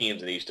 6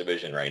 teams in each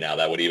division right now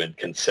that would even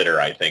consider,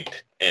 I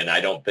think. And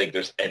I don't think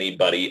there's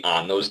anybody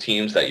on those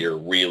teams that you're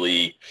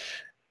really,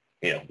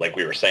 like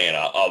we were saying,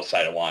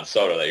 outside of Juan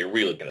Soto, that you're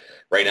really going to.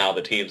 Right now,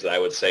 the teams that I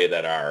would say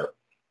that are,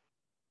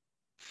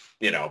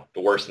 the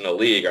worst in the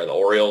league are the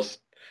Orioles,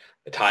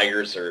 The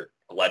Tigers are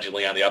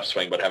allegedly on the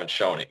upswing, but haven't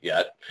shown it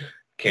yet.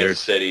 Kansas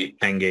City,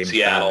 10 games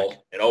Seattle, back.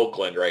 and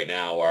Oakland right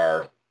now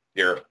are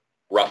your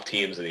rough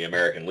teams in the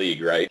American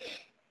League, right?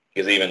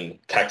 Because even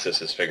Texas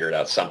has figured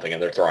out something,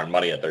 and they're throwing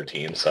money at their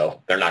team,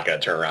 so they're not going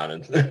to turn around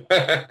and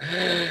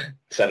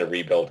send a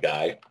rebuild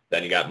guy.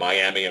 Then you got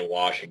Miami and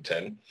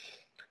Washington,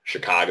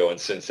 Chicago and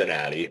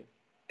Cincinnati,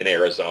 and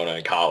Arizona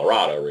and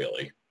Colorado,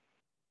 really.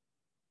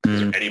 Is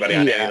there anybody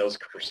on any of those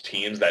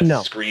teams that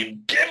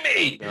scream, "Give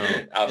me"? No.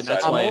 And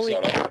that's why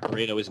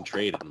Moreno isn't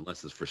traded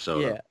unless it's for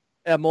Soto. Yeah,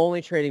 I'm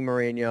only trading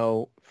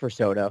Moreno for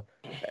Soto,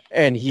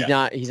 and he's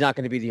not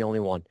going to be the only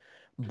one.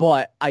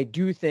 But I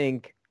do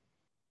think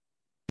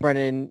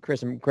Brennan,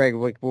 Chris, and Greg,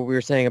 what we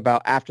were saying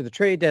about after the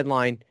trade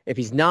deadline, if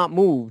he's not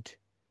moved,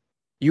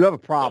 you have a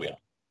problem.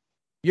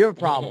 You have a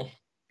problem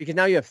because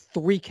now you have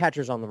 3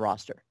 catchers on the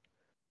roster.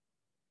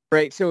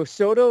 Right? So if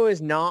Soto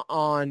is not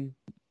on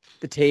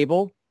the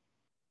table,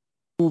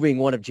 moving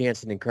one of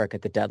Jansen and Kirk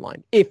at the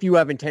deadline. If you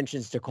have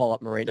intentions to call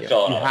up Moreno,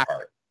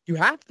 you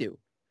have to.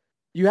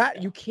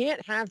 You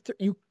can't have to.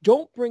 You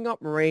don't bring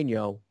up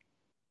Moreno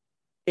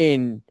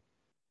in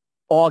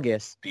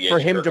August for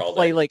him to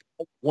play like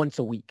once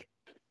a week.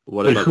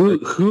 What about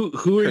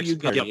who are you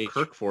getting up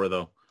Kirk for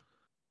though?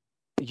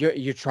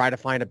 You try to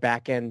find a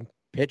back end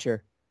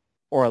pitcher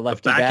or a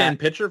lefty back end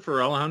pitcher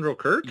for Alejandro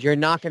Kirk. You're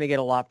not going to get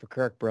a lot for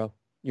Kirk, bro.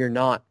 You're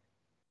not.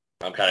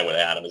 I'm kind of with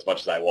Adam as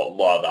much as I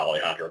love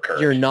Alejandro Kirk.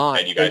 You're not,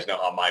 and you guys know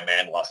how my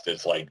man lust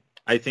is like.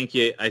 I think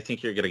you're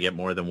going to get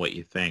more than what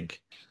you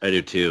think. I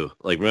do too.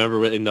 Like,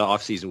 remember in the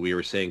offseason we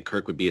were saying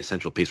Kirk would be a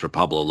central piece for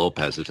Pablo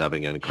Lopez, who's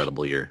having an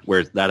incredible year,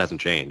 where that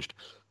hasn't changed.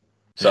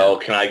 So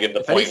can I give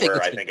the point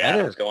where I think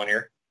Adam's going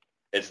here?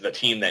 It's the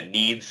team that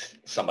needs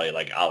somebody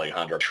like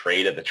Alejandro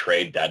trade at the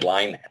trade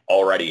deadline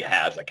already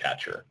has a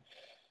catcher.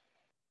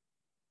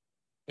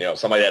 You know,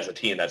 somebody that's a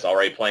team that's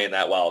already playing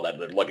that well, that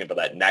they're looking for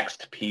that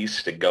next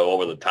piece to go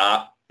over the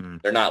top.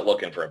 They're not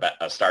looking for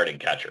a starting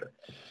catcher.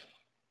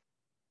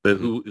 But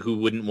who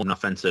wouldn't want an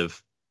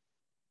offensive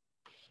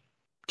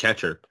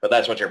catcher? But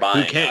that's what you're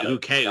buying.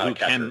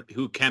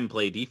 Who can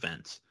play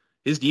defense?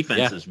 His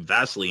defense has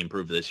vastly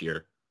improved this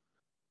year.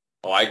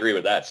 Oh, I agree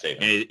with that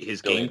statement. And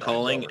his game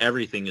calling,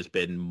 everything has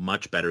been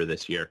much better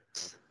this year.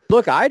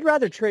 Look, I'd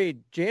rather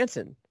trade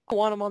Jansen. I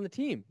want him on the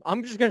team.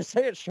 I'm just going to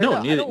say it straight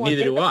up. No,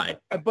 neither do I.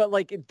 But,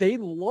 like, they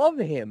love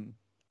him.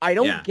 I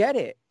don't get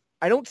it.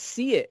 I don't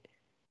see it.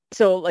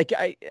 So, like,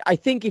 I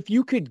think if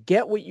you could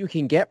get what you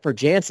can get for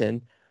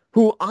Jansen,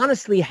 who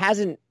honestly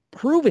hasn't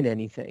proven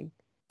anything.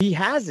 He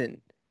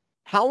hasn't.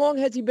 How long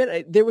has he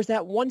been? There was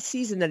that one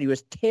season that he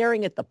was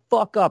tearing it the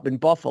fuck up in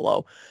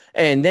Buffalo,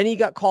 and then he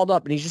got called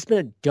up, and he's just been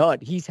a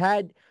dud. He's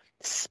had,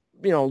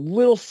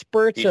 little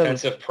spurts of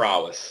defensive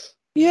prowess.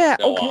 Yeah,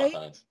 no okay.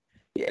 Offense.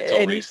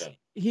 And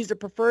he's a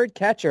preferred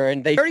catcher,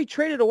 and they already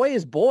traded away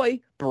his boy.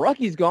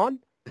 Baracky's gone.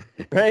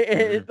 Right?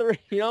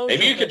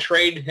 Maybe you could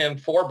trade him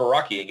for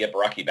Baracky and get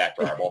Baracky back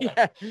for our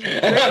bullpen.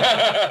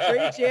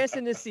 Trade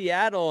Jansen to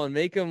Seattle and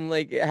make him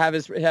have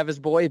his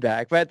boy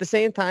back. But at the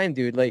same time,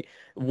 dude, like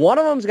one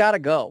of them's got to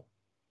go.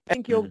 I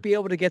think you'll be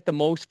able to get the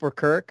most for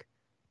Kirk,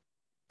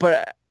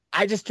 but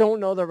I just don't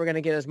know that we're going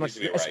to get as much,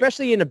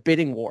 especially in a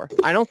bidding war.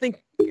 I don't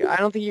think you're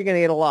going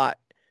to get a lot.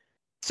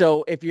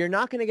 So if you're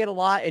not going to get a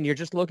lot and you're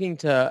just looking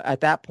to, at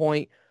that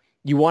point,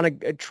 you want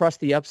to trust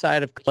the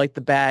upside of like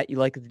the bat, you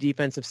like the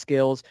defensive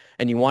skills,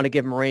 and you want to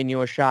give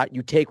Moreno a shot,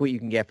 you take what you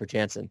can get for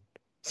Jansen.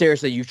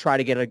 Seriously, you try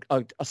to get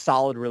a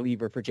solid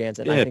reliever for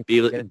Jansen. Yeah, I think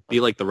be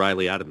like the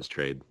Riley Adams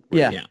trade.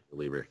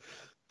 Reliever.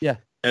 Yeah.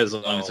 As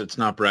long as it's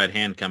not Brad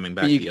Hand coming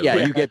back. You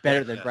get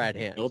better than Brad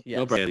Hand.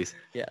 No Bradys.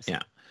 Yes.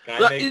 Yeah.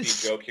 Can I make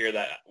the joke here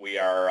that we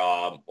are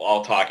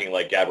all talking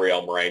like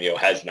Gabriel Moreno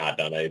has not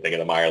done anything in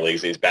the minor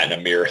leagues? He's batting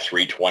a mere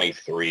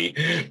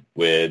 .323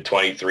 with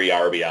 23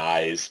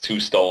 RBIs, 2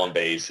 stolen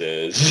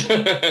bases.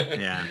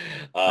 Yeah.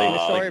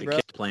 The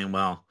kid's playing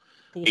well.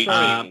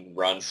 18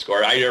 runs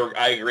scored. I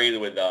agree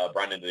with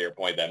Brendan to your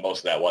point that most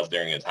of that was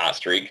during his hot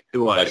streak. It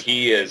was. But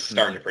he is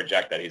starting to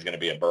project that he's going to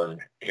be a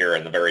burn here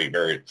in the very,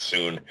 very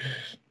soon.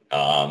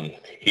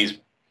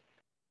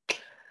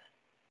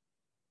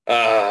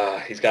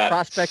 He's got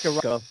prospect of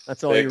Rocco.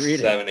 That's all you're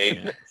reading. 7, 8.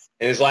 In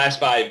his last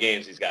 5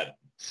 games, he's got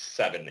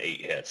 7,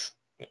 8 hits.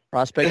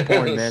 Prospect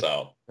porn, man.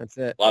 So that's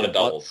it. A lot of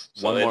doubles.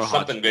 One more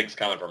something big's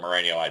coming from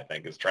Moreno, I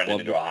think, is trending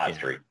into a hot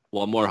streak.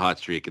 One more hot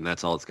streak, and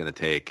that's all it's going to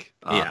take.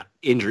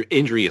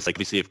 Injury is like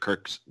we see if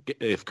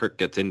Kirk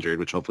gets injured,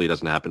 which hopefully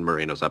doesn't happen.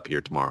 Moreno's up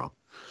here tomorrow.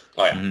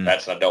 Oh yeah,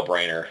 that's a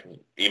no-brainer.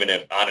 Even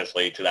if,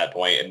 honestly, to that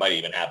point, it might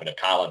even happen if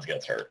Collins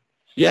gets hurt.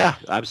 Yeah,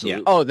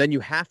 absolutely. Yeah. Oh, then you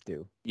have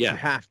to. Yeah, you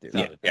have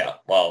to. Yeah.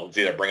 Well, it's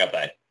either bring up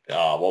that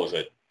what was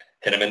it,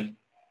 Hinneman?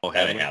 Oh,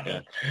 that ain't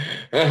happening.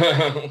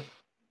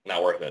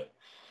 Not worth it.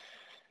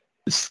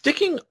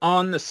 Sticking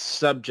on the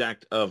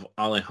subject of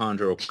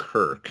Alejandro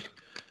Kirk,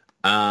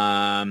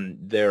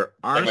 there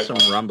are some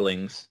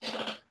rumblings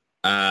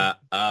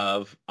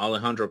of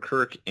Alejandro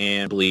Kirk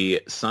and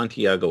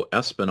Santiago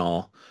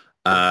Espinal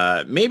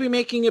maybe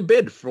making a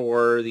bid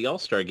for the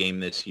All-Star game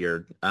this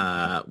year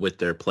with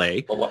their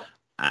play.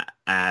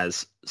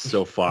 as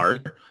so far.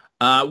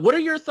 What are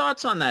your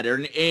thoughts on that?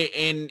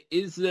 And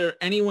is there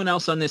anyone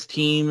else on this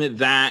team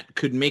that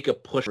could make a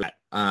push?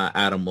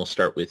 Adam, we'll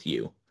start with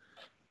you.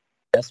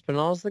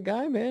 Espinal's the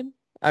guy, man.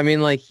 I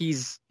mean, like,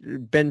 he's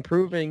been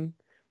proving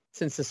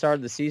since the start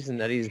of the season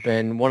that he's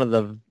been one of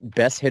the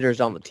best hitters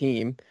on the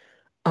team.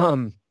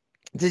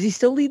 Does he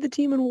still lead the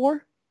team in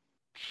WAR?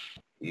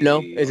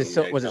 No, is it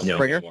still? Was it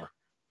Springer? I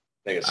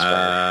think it's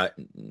Springer.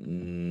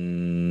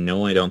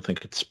 No, I don't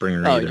think it's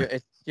Springer either.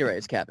 You're right.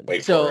 It's Captain.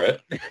 Wait for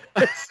it.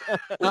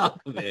 Oh,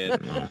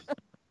 man.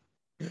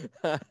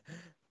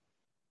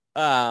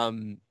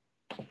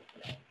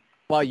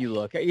 While you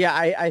look,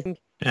 I think.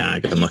 Yeah, I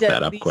can look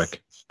that up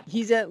quick.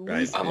 He's at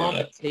least on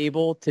the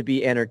table to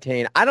be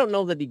entertained. I don't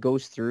know that he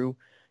goes through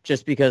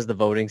just because the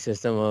voting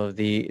system of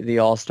the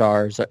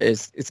All-Stars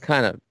is it's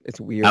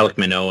weird. Alek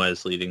Manoah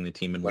is leading the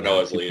team in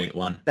Manoah's leading.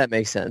 2.1. That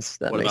makes sense.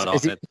 What about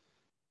offense?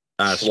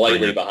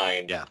 Slightly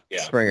behind. Yeah.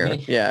 Springer.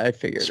 Yeah, I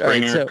figured.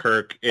 Springer, right,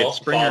 Kirk. It's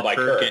Springer,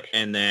 Kirk,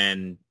 and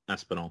then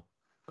Espinal.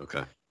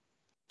 Okay.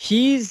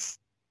 He's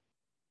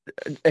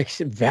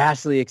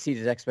vastly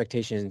exceeded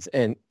expectations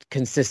and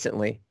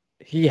consistently.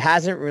 He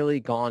hasn't really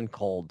gone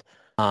cold.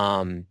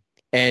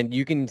 And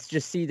you can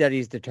just see that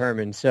he's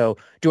determined. So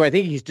do I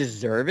think he's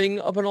deserving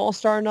of an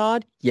all-star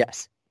nod?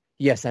 Yes.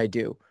 Yes, I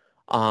do.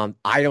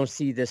 I don't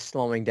see this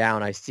slowing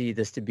down. I see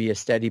this to be a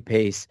steady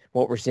pace.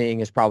 What we're seeing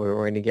is probably what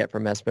we're going to get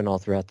from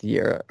Espinal throughout the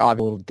year.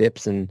 Obviously, little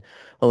dips and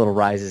a little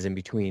rises in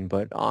between,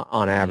 but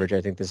on average,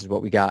 I think this is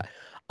what we got.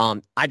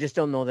 I just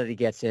don't know that he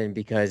gets in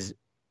because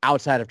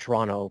outside of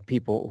Toronto,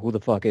 people, who the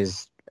fuck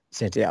is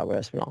Santiago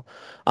Espinal?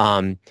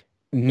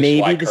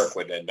 Maybe why Kirk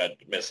would end up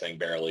missing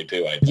barely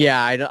too.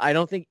 I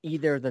don't think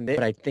either of them,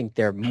 but I think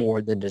they're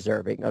more than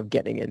deserving of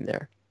getting in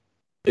there.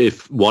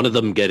 If one of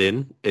them get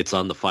in, it's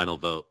on the final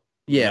vote.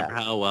 Yeah.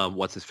 Remember how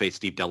what's his face,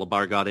 Steve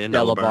Delabar got in?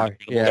 Delabar,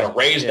 yeah. Gonna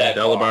raise that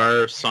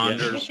Delabar,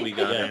 Saunders, we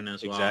got in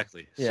as well.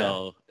 Exactly. Yeah.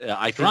 So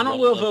I think Toronto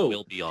will vote.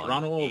 Will be on.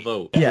 Toronto will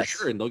vote. Yes. For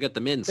sure, and they'll get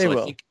them in. They So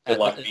will. I think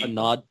a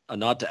nod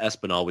to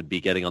Espinal would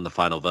be getting on the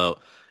final vote.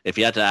 If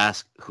you had to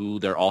ask who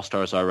their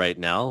all-stars are right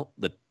now,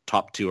 the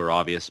top two are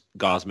obvious,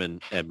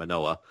 Gausman and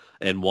Manoah,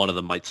 and one of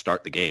them might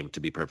start the game, to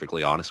be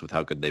perfectly honest with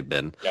how good they've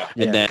been. Yeah.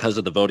 And then because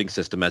of the voting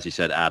system, as you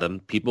said, Adam,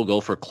 people go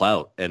for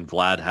clout, and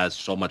Vlad has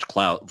so much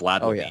clout.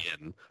 Vlad will be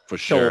in for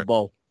sure.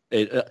 Bo.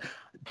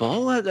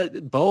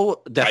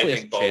 Bo definitely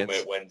has a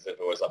chance. Wins if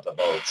it was up to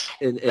votes.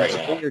 And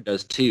Springer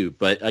does too.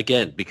 But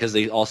again, because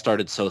they all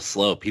started so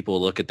slow, people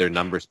look at their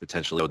numbers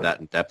potentially with that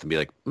in depth and be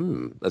like,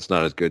 that's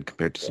not as good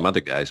compared to some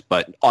other guys.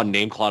 But on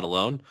name cloud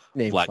alone,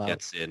 Vlad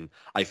gets in.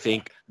 I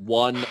think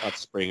one of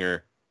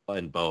Springer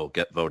and Bo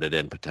get voted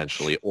in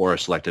potentially or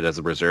selected as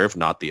a reserve,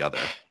 not the other.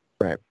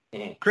 Right.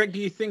 Craig, do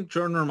you think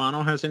Jordan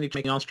Romano has any to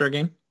make the All-Star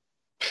game?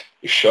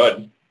 You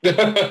should.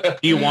 Would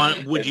you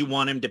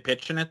want him to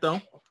pitch in it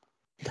though?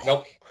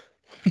 Nope.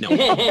 No,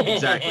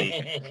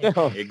 exactly.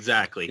 No.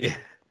 Exactly.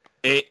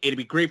 It'd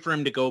be great for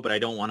him to go, but I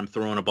don't want him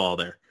throwing a ball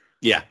there.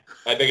 Yeah.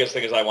 My biggest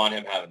thing is I want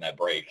him having that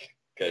break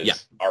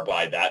because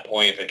by that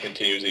point, if it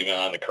continues even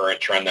on the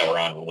current trend that we're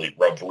on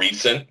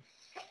recent,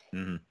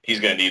 he's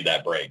going to need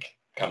that break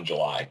come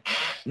July.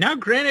 Now,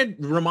 granted,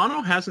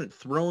 Romano hasn't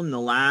thrown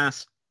the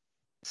last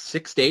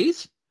 6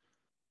 days.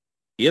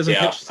 He hasn't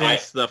pitched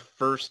since the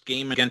first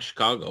game against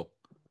Chicago.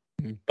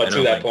 But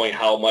to that point,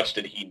 how much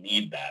did he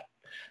need that?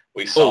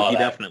 We saw he that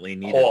definitely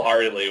needed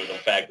wholeheartedly with the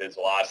fact that his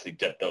velocity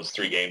dipped those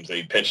 3 games that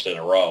he pitched in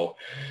a row.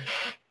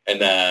 And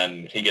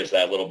then he gets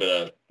that little bit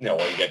of, he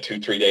got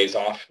 2-3 days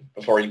off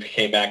before he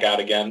came back out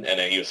again, and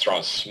then he was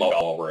throwing smoke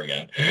all over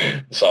again.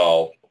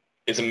 So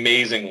it's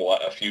amazing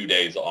what a few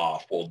days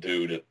off will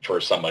do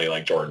for somebody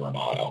like Jordan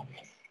Romano,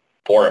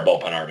 or a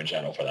Bullpen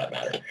Armageno for that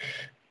matter.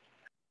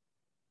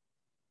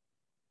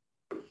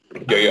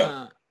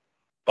 Yeah.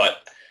 But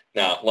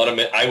now, I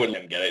wouldn't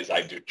let him get it.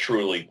 I do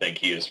truly think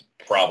he is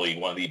probably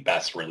one of the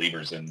best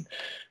relievers in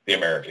the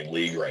American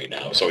League right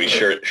now. So he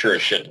sure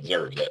as shit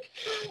deserves it.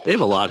 They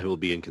have a lot who will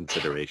be in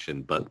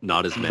consideration, but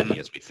not as many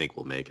as we think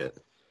will make it.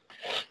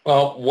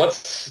 Well,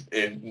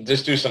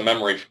 just do some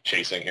memory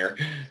chasing here.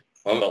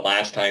 One of the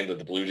last time that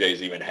the Blue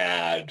Jays even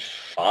had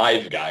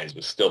 5 guys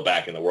was still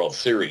back in the World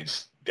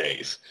Series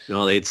days.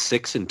 No, they had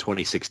 6 in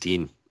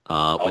 2016.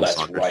 When that's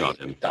Saunders right. got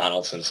him.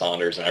 Donaldson,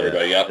 Saunders, and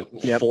everybody.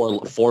 Yep.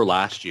 4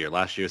 last year.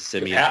 Last year,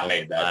 Simeon Pat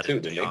made that too,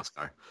 didn't he?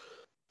 Oscar.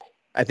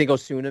 I think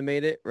Osuna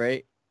made it,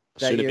 right?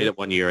 Osuna made it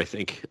 1 year, I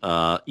think.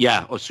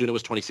 Osuna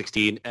was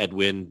 2016.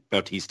 Edwin,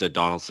 Bautista,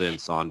 Donaldson,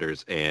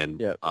 Saunders, and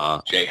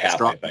Jay Happ,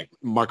 I think.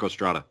 Marco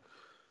Estrada.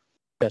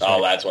 That's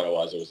right. That's what it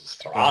was. It was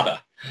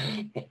Estrada.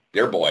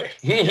 Your boy.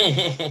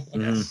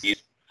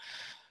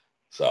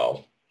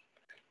 So,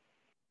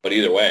 but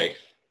either way,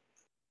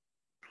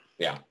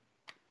 yeah.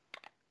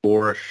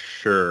 For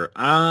sure.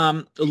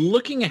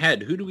 Looking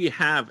ahead, who do we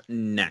have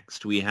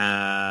next? We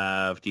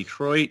have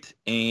Detroit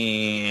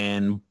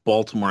and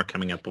Baltimore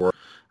coming up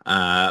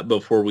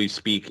before we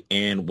speak,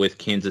 and with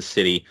Kansas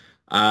City.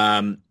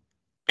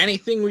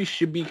 Anything we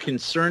should be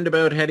concerned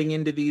about heading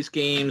into these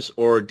games,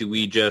 or do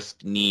we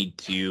just need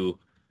to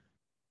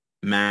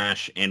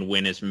mash and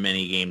win as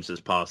many games as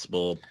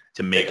possible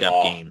to make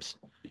up games.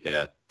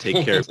 Yeah,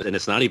 take care of it. And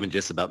it's not even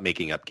just about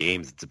making up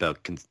games. It's about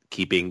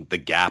keeping the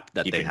gap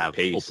that they have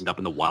opened up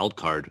in the wild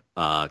card.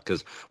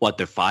 Because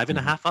they're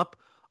 5.5 up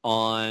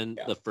on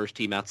the first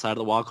team outside of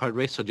the wild card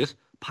race. So just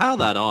pile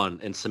that on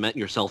and cement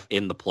yourself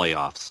in the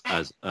playoffs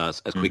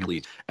as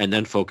quickly, and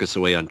then focus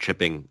away on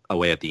chipping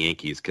away at the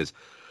Yankees. Because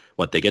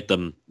they get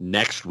them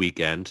next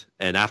weekend,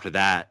 and after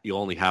that, you'll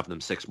only have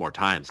them 6 more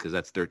times because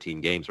that's 13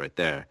 games right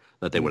there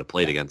that they would have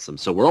played against them.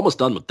 So we're almost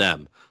done with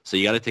them. So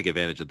you got to take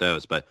advantage of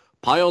those. But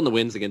pile on the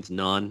wins against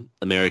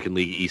non-American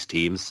League East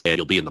teams, and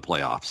you'll be in the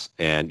playoffs.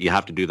 And you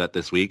have to do that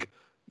this week.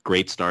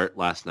 Great start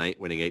last night,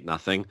 winning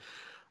 8-0.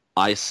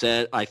 I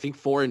said I think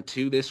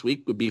 4-2 this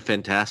week would be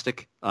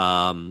fantastic.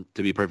 To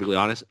be perfectly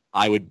honest,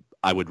 I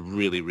would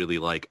really, really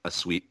like a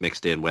sweep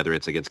mixed in, whether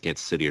it's against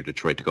Kansas City or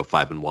Detroit, to go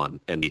 5-1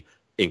 and be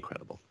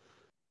incredible.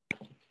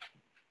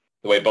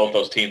 The way both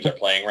those teams are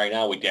playing right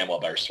now, we damn well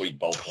better sweep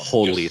both of them.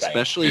 Totally,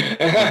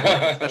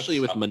 especially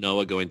with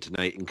Manoah going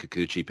tonight and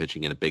Kikuchi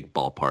pitching in a big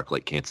ballpark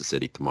like Kansas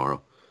City tomorrow.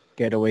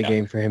 Getaway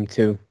game for him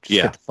too.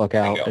 Just get the fuck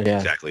out. Yeah,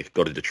 exactly.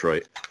 Go to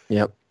Detroit.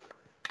 Yep.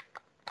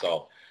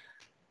 So,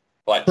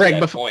 but to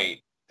that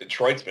point,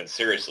 Detroit's been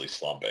seriously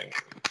slumping.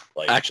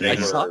 Actually,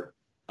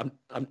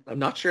 I'm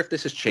not sure if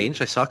this has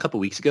changed. I saw a couple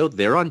weeks ago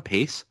they're on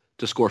pace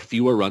to score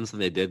fewer runs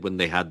than they did when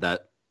they had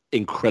that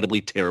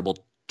incredibly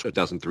terrible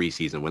 2003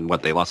 season when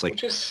they lost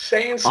just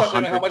saying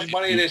something how much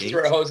money they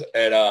throw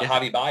at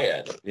Javi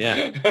Baez.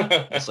 Yeah,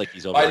 it's like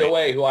he's over. By the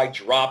way, who I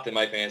dropped in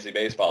my fantasy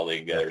baseball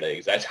league the other day,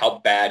 because that's how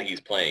bad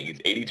he's playing. He's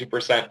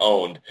 82%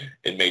 owned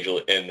in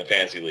the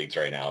fantasy leagues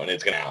right now, and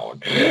it's gonna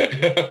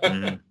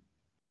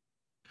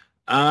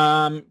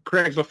own.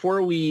 Craig,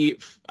 before we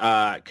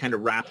kind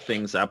of wrap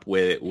things up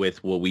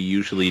with what we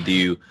usually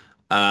do,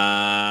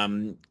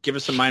 give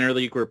us a minor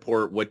league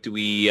report. What do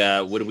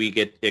we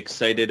get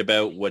excited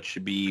about? What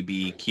should we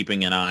be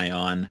keeping an eye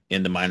on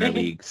in the minor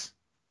leagues?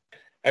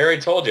 I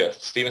already told you,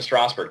 Steven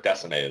Strasburg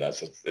decimated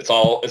us. It's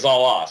all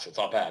loss. It's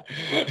all bad.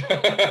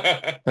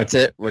 That's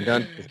it. We're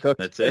done. It's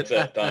cooked. That's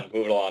it. Done.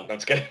 Moving on. I'm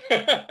just kidding.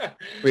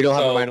 We don't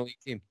have a minor league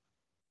team.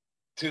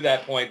 To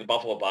that point, the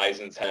Buffalo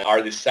Bisons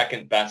are the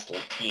second best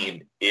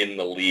team in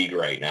the league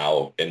right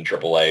now in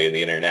AAA in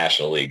the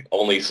International League,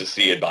 only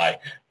succeeded by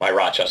my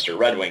Rochester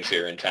Red Wings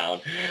here in town.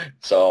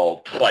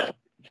 So, but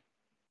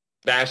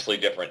vastly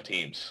different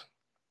teams.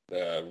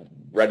 The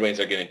Red Wings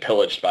are getting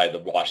pillaged by the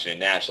Washington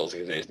Nationals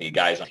because they just need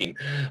guys on the team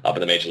up at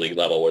the major league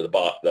level, where the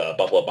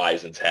Buffalo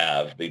Bisons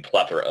have the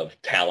plethora of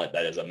talent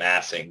that is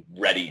amassing,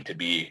 ready to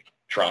be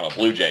Toronto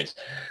Blue Jays.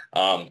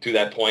 To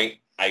that point,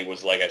 I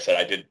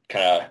did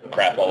kind of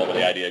crap all over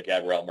the idea of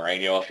Gabriel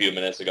Moreno a few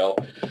minutes ago.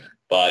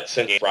 But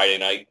since Friday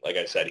night, like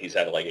I said, he's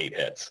had 8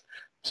 hits.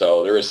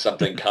 So there is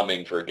something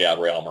coming for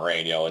Gabriel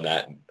Moreno in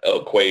that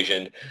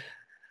equation.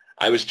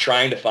 I was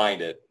trying to find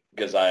it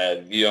because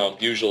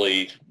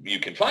usually you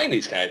can find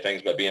these kind of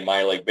things, but being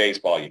minor league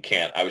baseball, you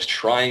can't. I was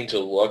trying to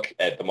look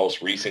at the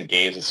most recent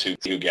games and see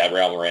who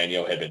Gabriel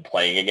Moreno had been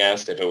playing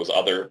against, if it was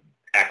other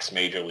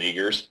ex-major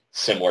leaguers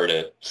similar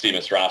to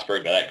Steven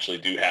Strasburg that actually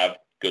do have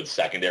good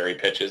secondary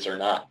pitches or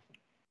not,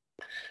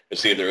 to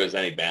see if there was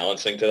any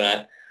balancing to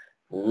that.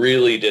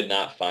 Really did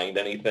not find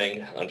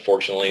anything.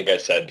 Unfortunately, like I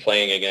said,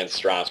 playing against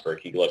Strasburg,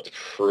 he looked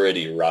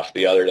pretty rough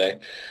the other day.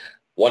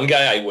 One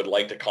guy I would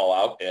like to call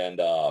out and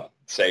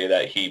say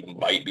that he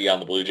might be on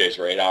the Blue Jays'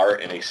 radar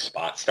in a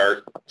spot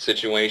start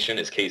situation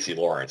is Casey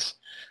Lawrence.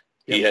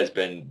 Yep. He has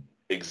been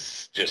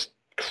just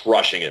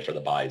crushing it for the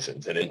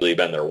Bisons, and it's really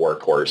been their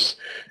workhorse.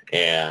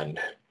 And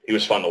he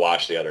was fun to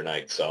watch the other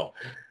night. So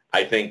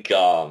I think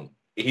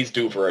he's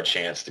due for a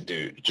chance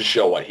to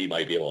show what he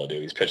might be able to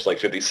do. He's pitched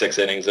 56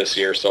 innings this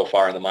year so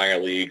far in the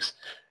minor leagues,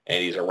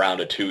 and he's around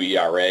a 2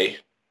 ERA.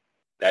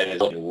 That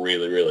is looking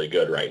really, really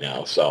good right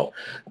now. So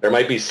there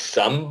might be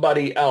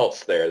somebody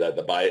else there that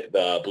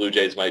the Blue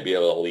Jays might be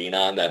able to lean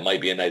on. That might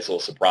be a nice little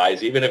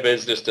surprise, even if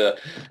it's just a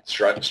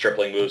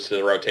Stripling moves to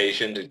the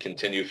rotation to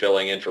continue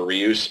filling in for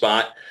Ryu's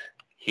spot.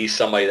 He's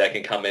somebody that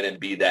can come in and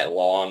be that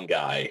long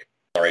guy.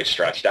 Already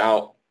stretched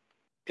out,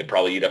 can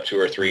probably eat up 2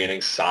 or 3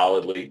 innings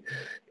solidly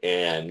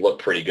and look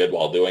pretty good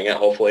while doing it,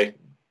 hopefully.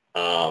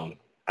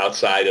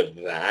 Outside of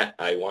that,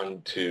 I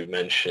wanted to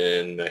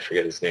mention, I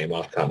forget his name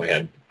off the top of my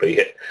head, but he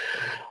hit.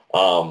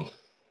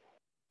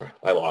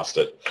 I lost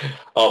it.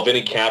 Oh,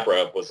 Vinny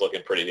Capra was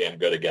looking pretty damn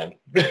good again.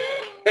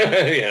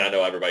 I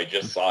know everybody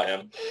just saw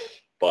him,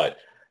 but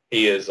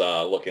he is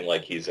looking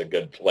like he's a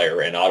good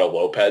player. And Otto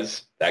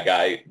Lopez, that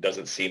guy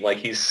doesn't seem like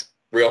he's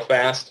real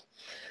fast,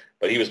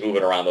 but he was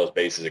moving around those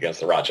bases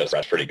against the Rochester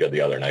Reds pretty good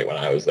the other night when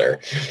I was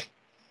there.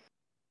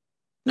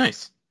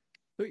 Nice.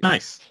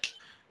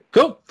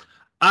 Cool.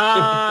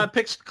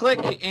 Picks to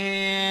click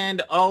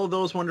and all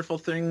those wonderful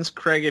things.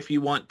 Craig, if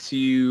you want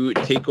to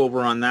take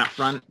over on that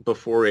front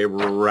before we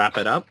wrap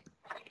it up.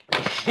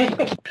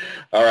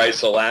 All right,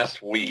 so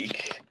last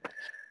week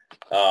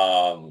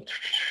I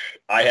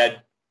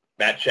had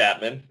Matt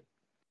Chapman.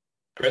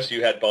 Chris,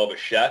 you had Bo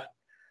Bichette.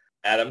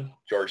 Adam,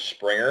 George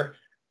Springer.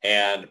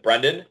 And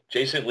Brendan,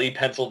 Jason Lee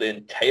penciled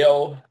in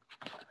Teo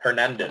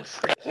Hernandez.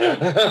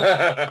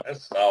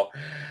 So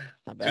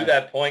to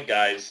that point,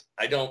 guys,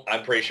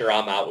 I'm pretty sure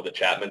I'm out with the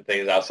Chapman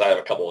things outside of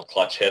a couple of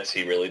clutch hits.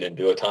 He really didn't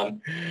do a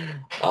ton.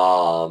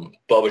 Bo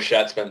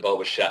Bichette's been Bo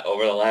Bichette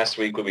over the last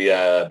week would be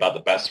about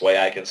the best way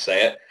I can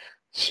say it.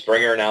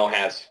 Springer now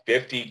has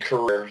 50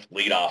 career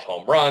leadoff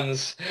home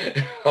runs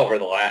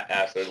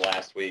after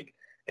last week.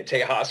 And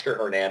Teoscar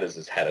Hernandez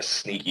has had a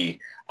sneaky,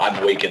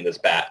 I'm waking this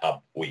bat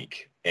up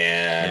week.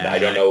 And I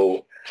don't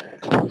know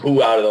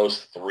who out of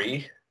those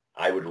three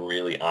I would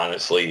really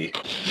honestly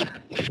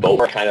vote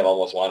for. Kind of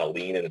almost want to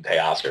lean into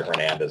Teoscar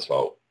Hernandez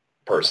vote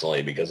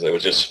personally because it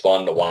was just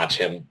fun to watch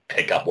him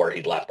pick up where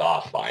he left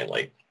off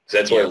finally. So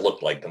that's what it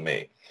looked like to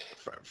me.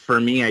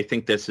 For me, I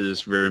think this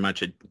is very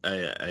much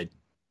a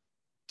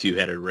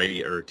two-headed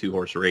race or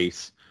two-horse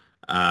race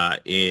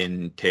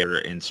in Taylor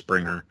and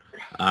Springer.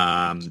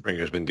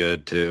 Springer's been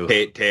good too.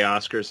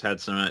 Teoscar's had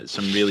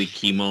some really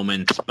key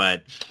moments,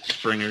 but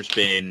Springer's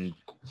been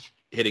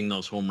hitting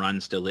those home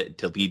runs to lead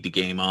the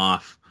game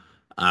off.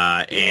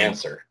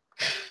 Answer.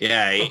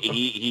 Yeah,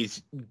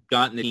 he's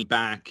gotten it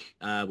back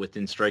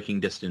within striking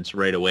distance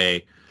right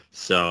away.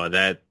 So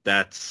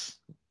that's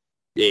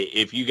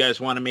if you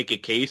guys want to make a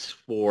case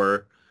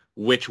for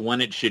which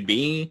one it should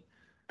be,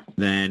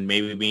 then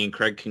maybe me and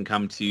Craig can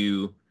come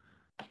to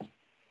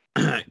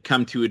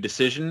a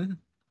decision.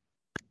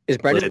 Is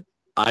Brendan?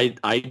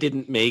 I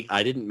didn't make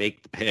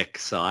the pick,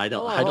 so I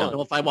don't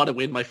know if I want to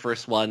win my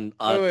first one.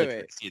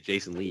 Wait.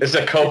 Jason Lee. This is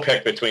a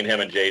co-pick between him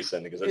and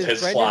Jason because it's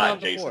his slot.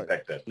 Jason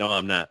picked it. No,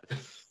 I'm not.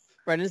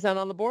 Brendan's not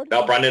on the board?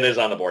 No, Brendan is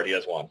on the board. He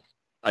has one.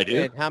 I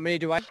do. And how many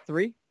do I have?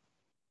 3?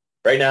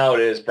 Right now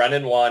it is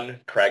Brendan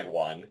 1, Craig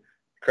 1,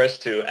 Chris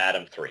 2,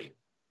 Adam 3.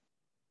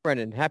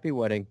 Brendan, happy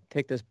wedding.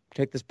 Take this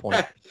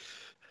point.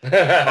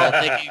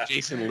 Thank you,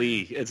 Jason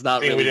Lee. It's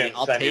not really. We didn't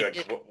I'll send take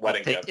you a it.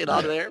 wedding I'll take gift. it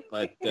on there,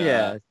 but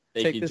yeah.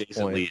 Thank you,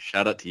 Jason point. Lee.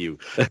 Shout out to you.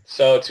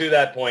 So to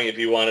that point, if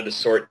you wanted to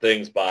sort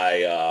things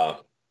by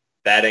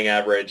batting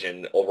average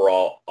and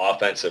overall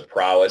offensive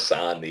prowess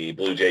on the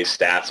Blue Jays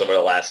stats over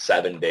the last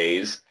 7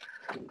 days,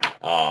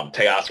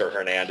 Teoscar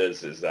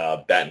Hernandez is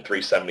batting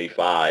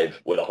 .375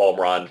 with a home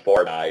run,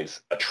 4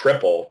 guys, a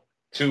triple,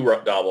 2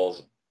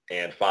 doubles,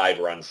 and 5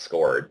 runs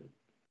scored.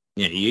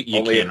 Yeah, you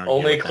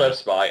only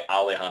eclipsed by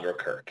Alejandro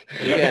Kirk.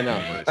 Yeah,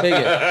 no,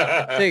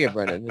 take it,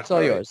 Brendan. It's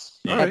all yours.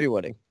 Happy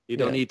wedding. You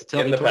don't need to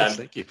tell me twice.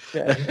 Thank you.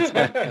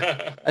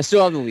 Yeah, I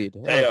still have the lead.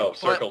 Hey,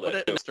 circled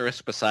it.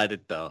 Asterisk beside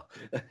it, though.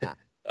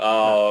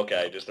 Oh,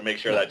 okay. Just to make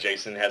sure that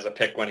Jason has a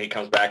pick when he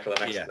comes back for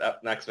the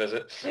next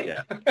visit.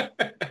 Yeah.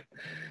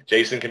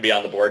 Jason can be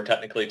on the board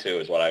technically too,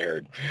 is what I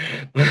heard.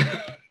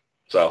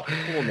 So,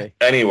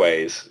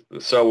 anyways,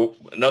 so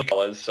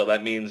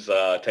that means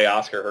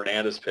Teoscar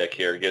Hernandez pick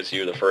here gives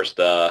you the first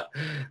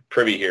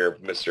privy here,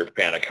 Mr.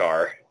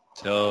 Panikar.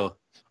 So,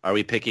 are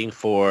we picking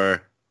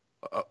for?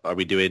 Are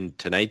we doing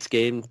tonight's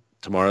game,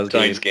 tomorrow's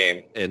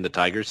game, in the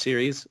Tigers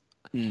series?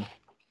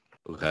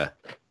 Okay.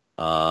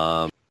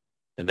 And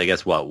I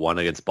guess one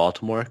against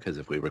Baltimore? Because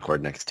if we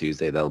record next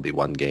Tuesday, that'll be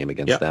one game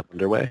against them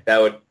underway.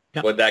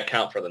 Would that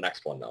count for the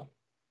next one though?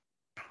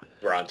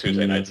 We're on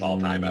Tuesday nights all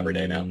time every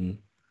day now.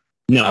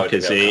 No,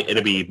 because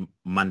it'll be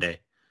Monday.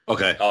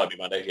 Okay. Oh, it'd be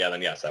Monday. Yeah,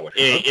 then yes, I would.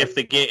 If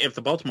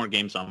the Baltimore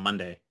game's on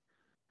Monday.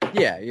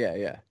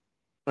 Yeah.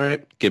 All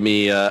right. Give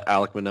me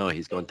Alek Manoah.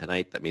 He's going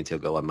tonight. That means he'll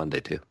go on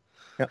Monday too.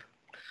 Yep.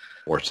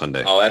 Or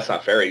Sunday. Oh, that's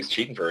not fair. He's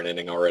cheating for an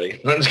inning already.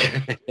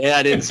 Yeah,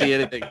 I didn't see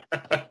anything.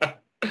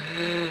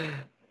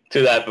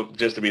 To that,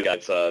 just to be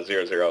that's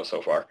 0-0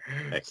 so far.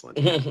 Excellent.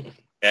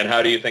 And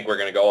how do you think we're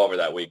going to go over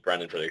that week,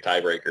 Brendan, for the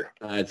tiebreaker?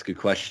 That's a good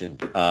question.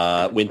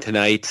 Win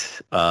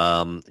tonight. You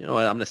know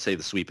what? I'm going to say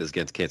the sweep is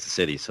against Kansas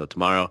City. So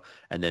tomorrow,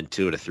 and then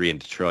 2 out of 3 in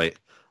Detroit,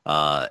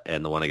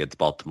 and the one against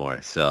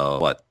Baltimore. So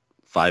what?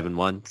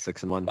 5-1,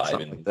 6-1,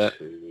 5-2. like that.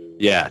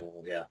 Yeah.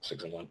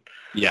 6-1.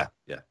 Yeah.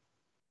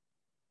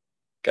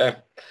 Okay.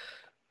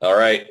 All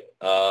right.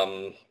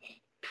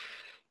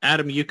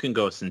 Adam, you can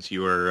go since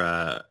you were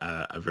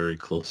a very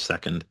close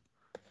second.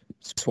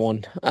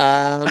 6-1.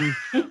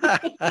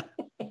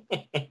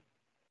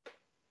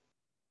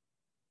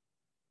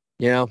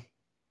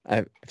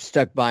 I've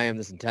stuck by him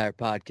this entire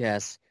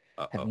podcast.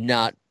 Have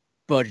not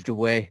budged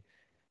away.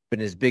 Been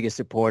his biggest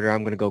supporter.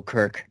 I'm going to go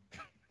Kirk.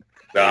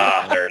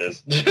 There it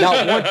is.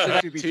 Not once did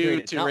I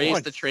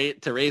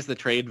to raise the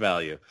trade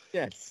value.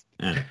 Yes.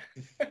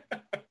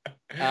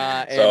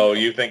 So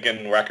you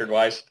thinking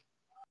record-wise?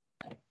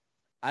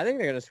 I think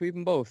they're going to sweep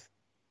them both.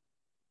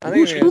 I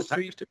think they're going to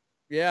sweep.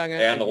 Yeah,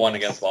 and the one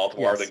against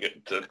Baltimore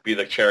to be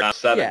the chair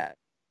 7.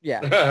 Yeah.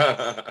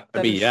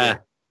 I mean,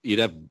 you'd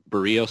have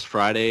Barrios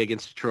Friday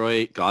against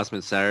Detroit,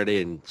 Gausman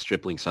Saturday, and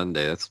Stripling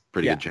Sunday. That's a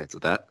pretty good chance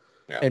of that.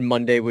 Yeah. And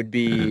Monday would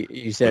be,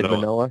 you said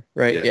Manoah,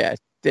 right? Yeah.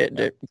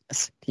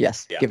 Yes.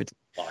 Yeah. Give it.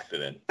 Locked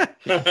it in.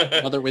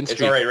 Another win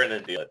streak. It's already written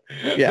in deal.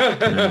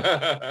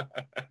 Yeah.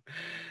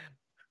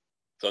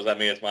 So does that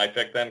mean it's my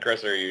pick then,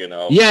 Chris, or are you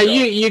going to... Yeah,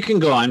 you can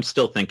go. I'm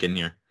still thinking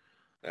here.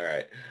 All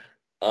right.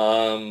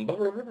 I'm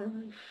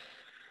going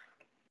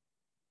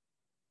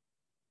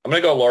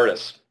to go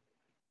Lourdes.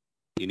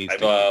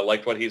 I've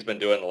liked what he's been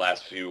doing the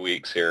last few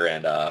weeks here,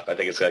 and I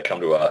think it's going to come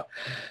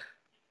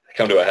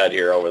to a head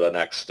here over the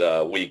next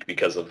week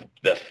because of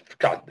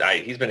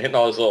he's been hitting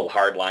all those little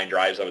hard line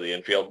drives over the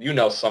infield.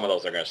 Some of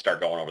those are going to start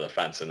going over the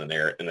fence in the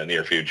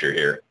near future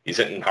here. He's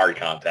hitting hard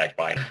contact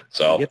by him.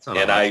 So,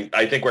 and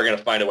I think we're going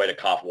to find a way to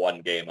cough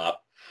one game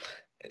up.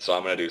 So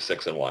I'm going to do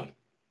 6-1.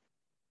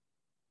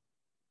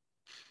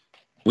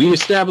 We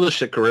established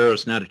that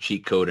Guerrero's not a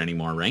cheat code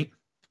anymore, right?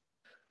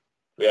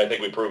 Yeah, I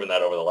think we've proven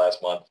that over the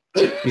last month.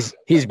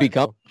 He's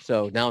become,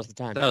 so now's the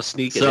time.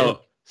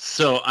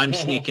 So I'm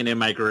sneaking in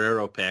my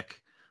Guerrero pick.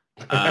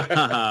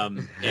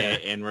 And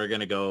we're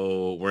going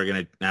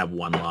to have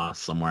one loss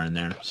somewhere in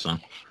there. So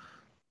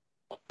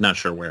not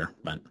sure where,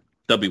 but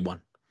there'll be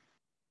one.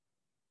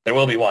 There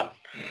will be one.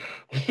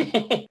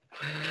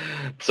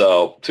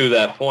 So to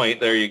that point,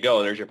 there you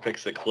go. There's your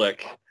picks that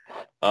click.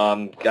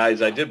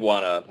 Guys, I did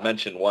want to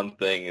mention one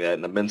thing that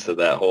in the midst of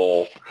that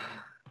whole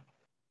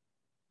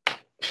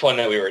fun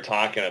that we were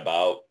talking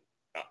about,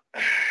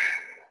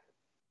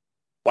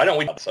 why don't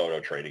we do Soto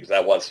trade? Because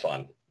that was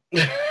fun.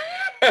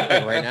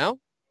 Right now?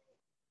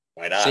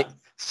 Why not?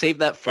 Save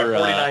that for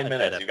 49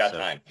 minutes. You got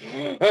time.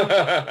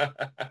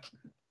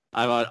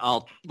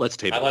 Let's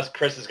table. Unless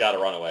Chris has got to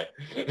run away.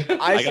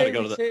 I gotta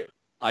go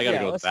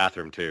to the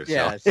bathroom too. So.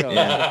 Yeah. So.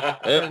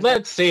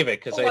 Let's save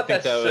it because I think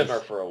that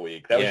simmer for a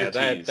week.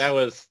 That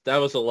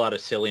was a lot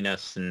of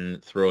silliness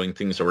and throwing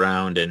things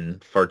around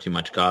and far too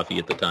much coffee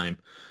at the time.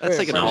 That's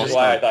like That's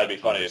why I thought it'd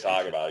be funny to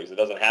talk about because it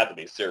doesn't have to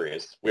be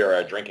serious. We are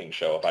a drinking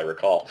show, if I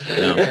recall.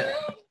 No.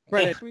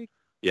 Right next week.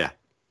 Yeah.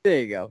 There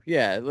you go.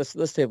 Yeah, let's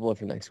table it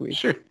for next week.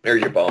 Sure.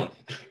 There's your bone.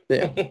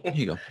 Yeah. There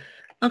you go.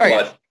 Okay.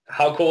 But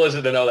how cool is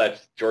it to know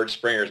that George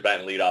Springer's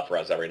batting leadoff for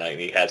us every night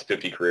and he has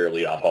 50 career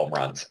leadoff home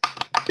runs?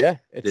 Yeah,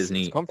 it's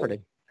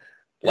comforting.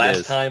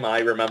 Last time I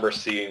remember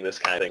seeing this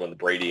kind of thing when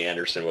Brady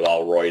Anderson was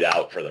all roided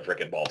out for the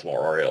frickin' Baltimore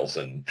Orioles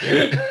in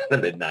the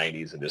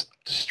mid-'90s and just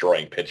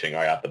destroying pitching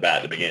right off the bat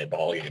at the beginning of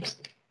ball games.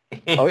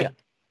 Oh, yeah. It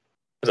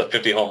was a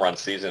 50 home run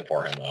season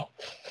for him, though.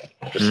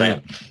 Just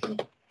saying.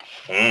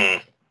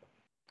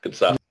 Good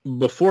stuff.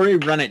 Before we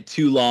run it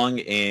too long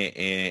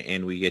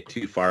and we get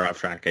too far off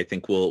track, I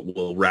think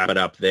we'll wrap it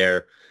up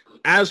there.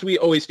 As we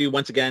always do,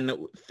 once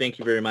again, thank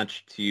you very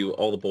much to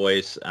all the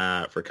boys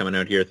for coming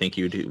out here. Thank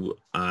you to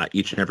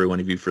each and every one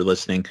of you for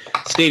listening.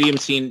 Stadium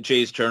Scene,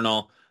 Jay's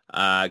Journal,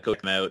 go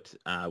check them out.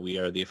 We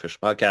are the official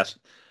podcast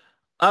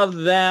of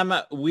them.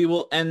 We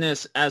will end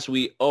this as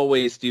we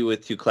always do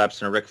with two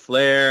claps and a Ric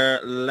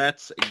Flair.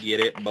 Let's get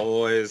it,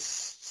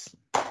 boys.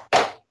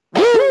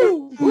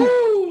 Woo!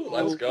 Woo!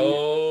 Let's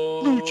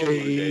go. Blue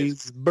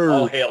Jays.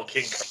 All hail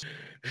King.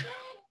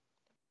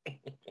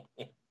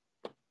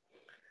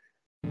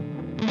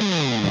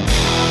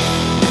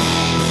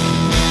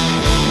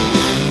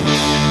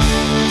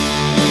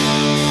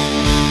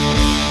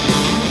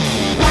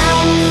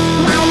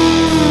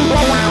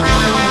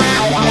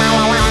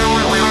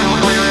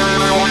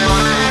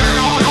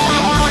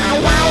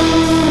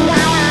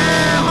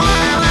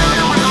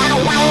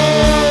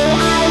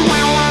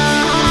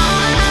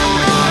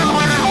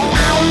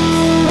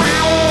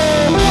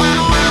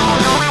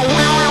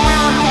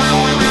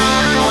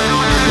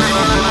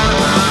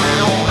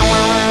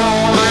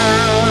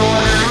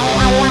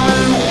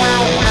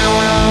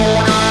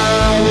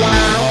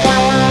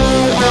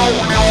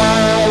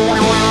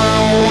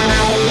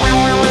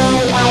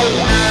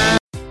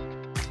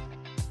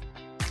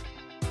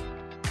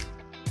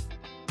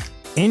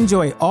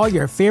 Enjoy all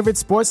your favorite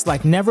sports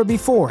like never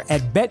before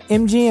at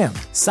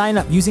BetMGM. Sign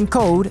up using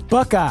code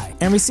Buckeye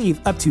and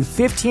receive up to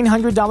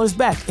 $1,500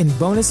 back in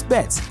bonus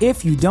bets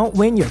if you don't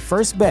win your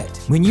first bet.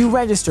 When you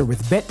register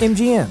with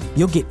BetMGM,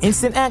 you'll get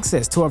instant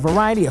access to a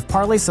variety of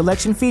parlay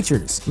selection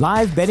features,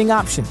 live betting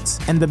options,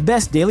 and the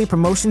best daily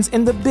promotions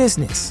in the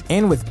business.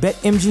 And with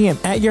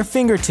BetMGM at your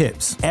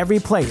fingertips, every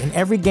play and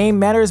every game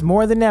matters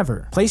more than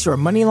ever. Place your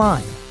money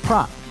line,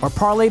 prop, or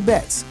parlay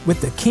bets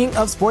with the king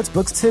of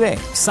sportsbooks today.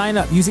 Sign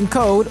up using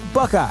code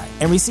Buckeye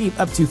and receive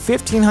up to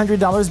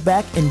 $1,500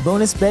 back in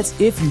bonus bets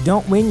if you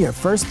don't win your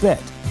first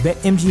bet.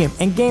 BetMGM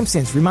and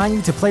GameSense remind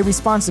you to play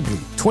responsibly.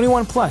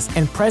 21 plus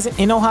and present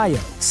in Ohio,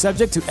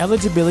 subject to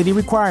eligibility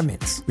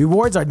requirements.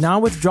 Rewards are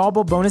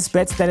non-withdrawable bonus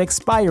bets that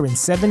expire in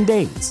 7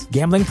 days.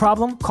 Gambling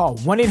problem? Call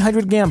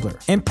 1-800-GAMBLER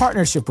in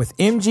partnership with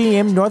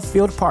MGM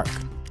Northfield Park.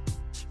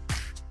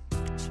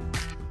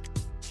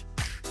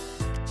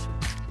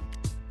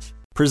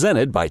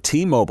 Presented by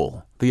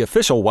T-Mobile, the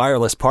official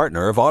wireless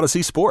partner of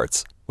Odyssey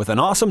Sports. With an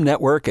awesome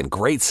network and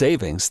great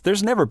savings,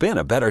 there's never been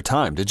a better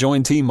time to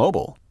join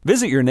T-Mobile.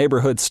 Visit your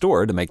neighborhood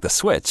store to make the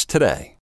switch today.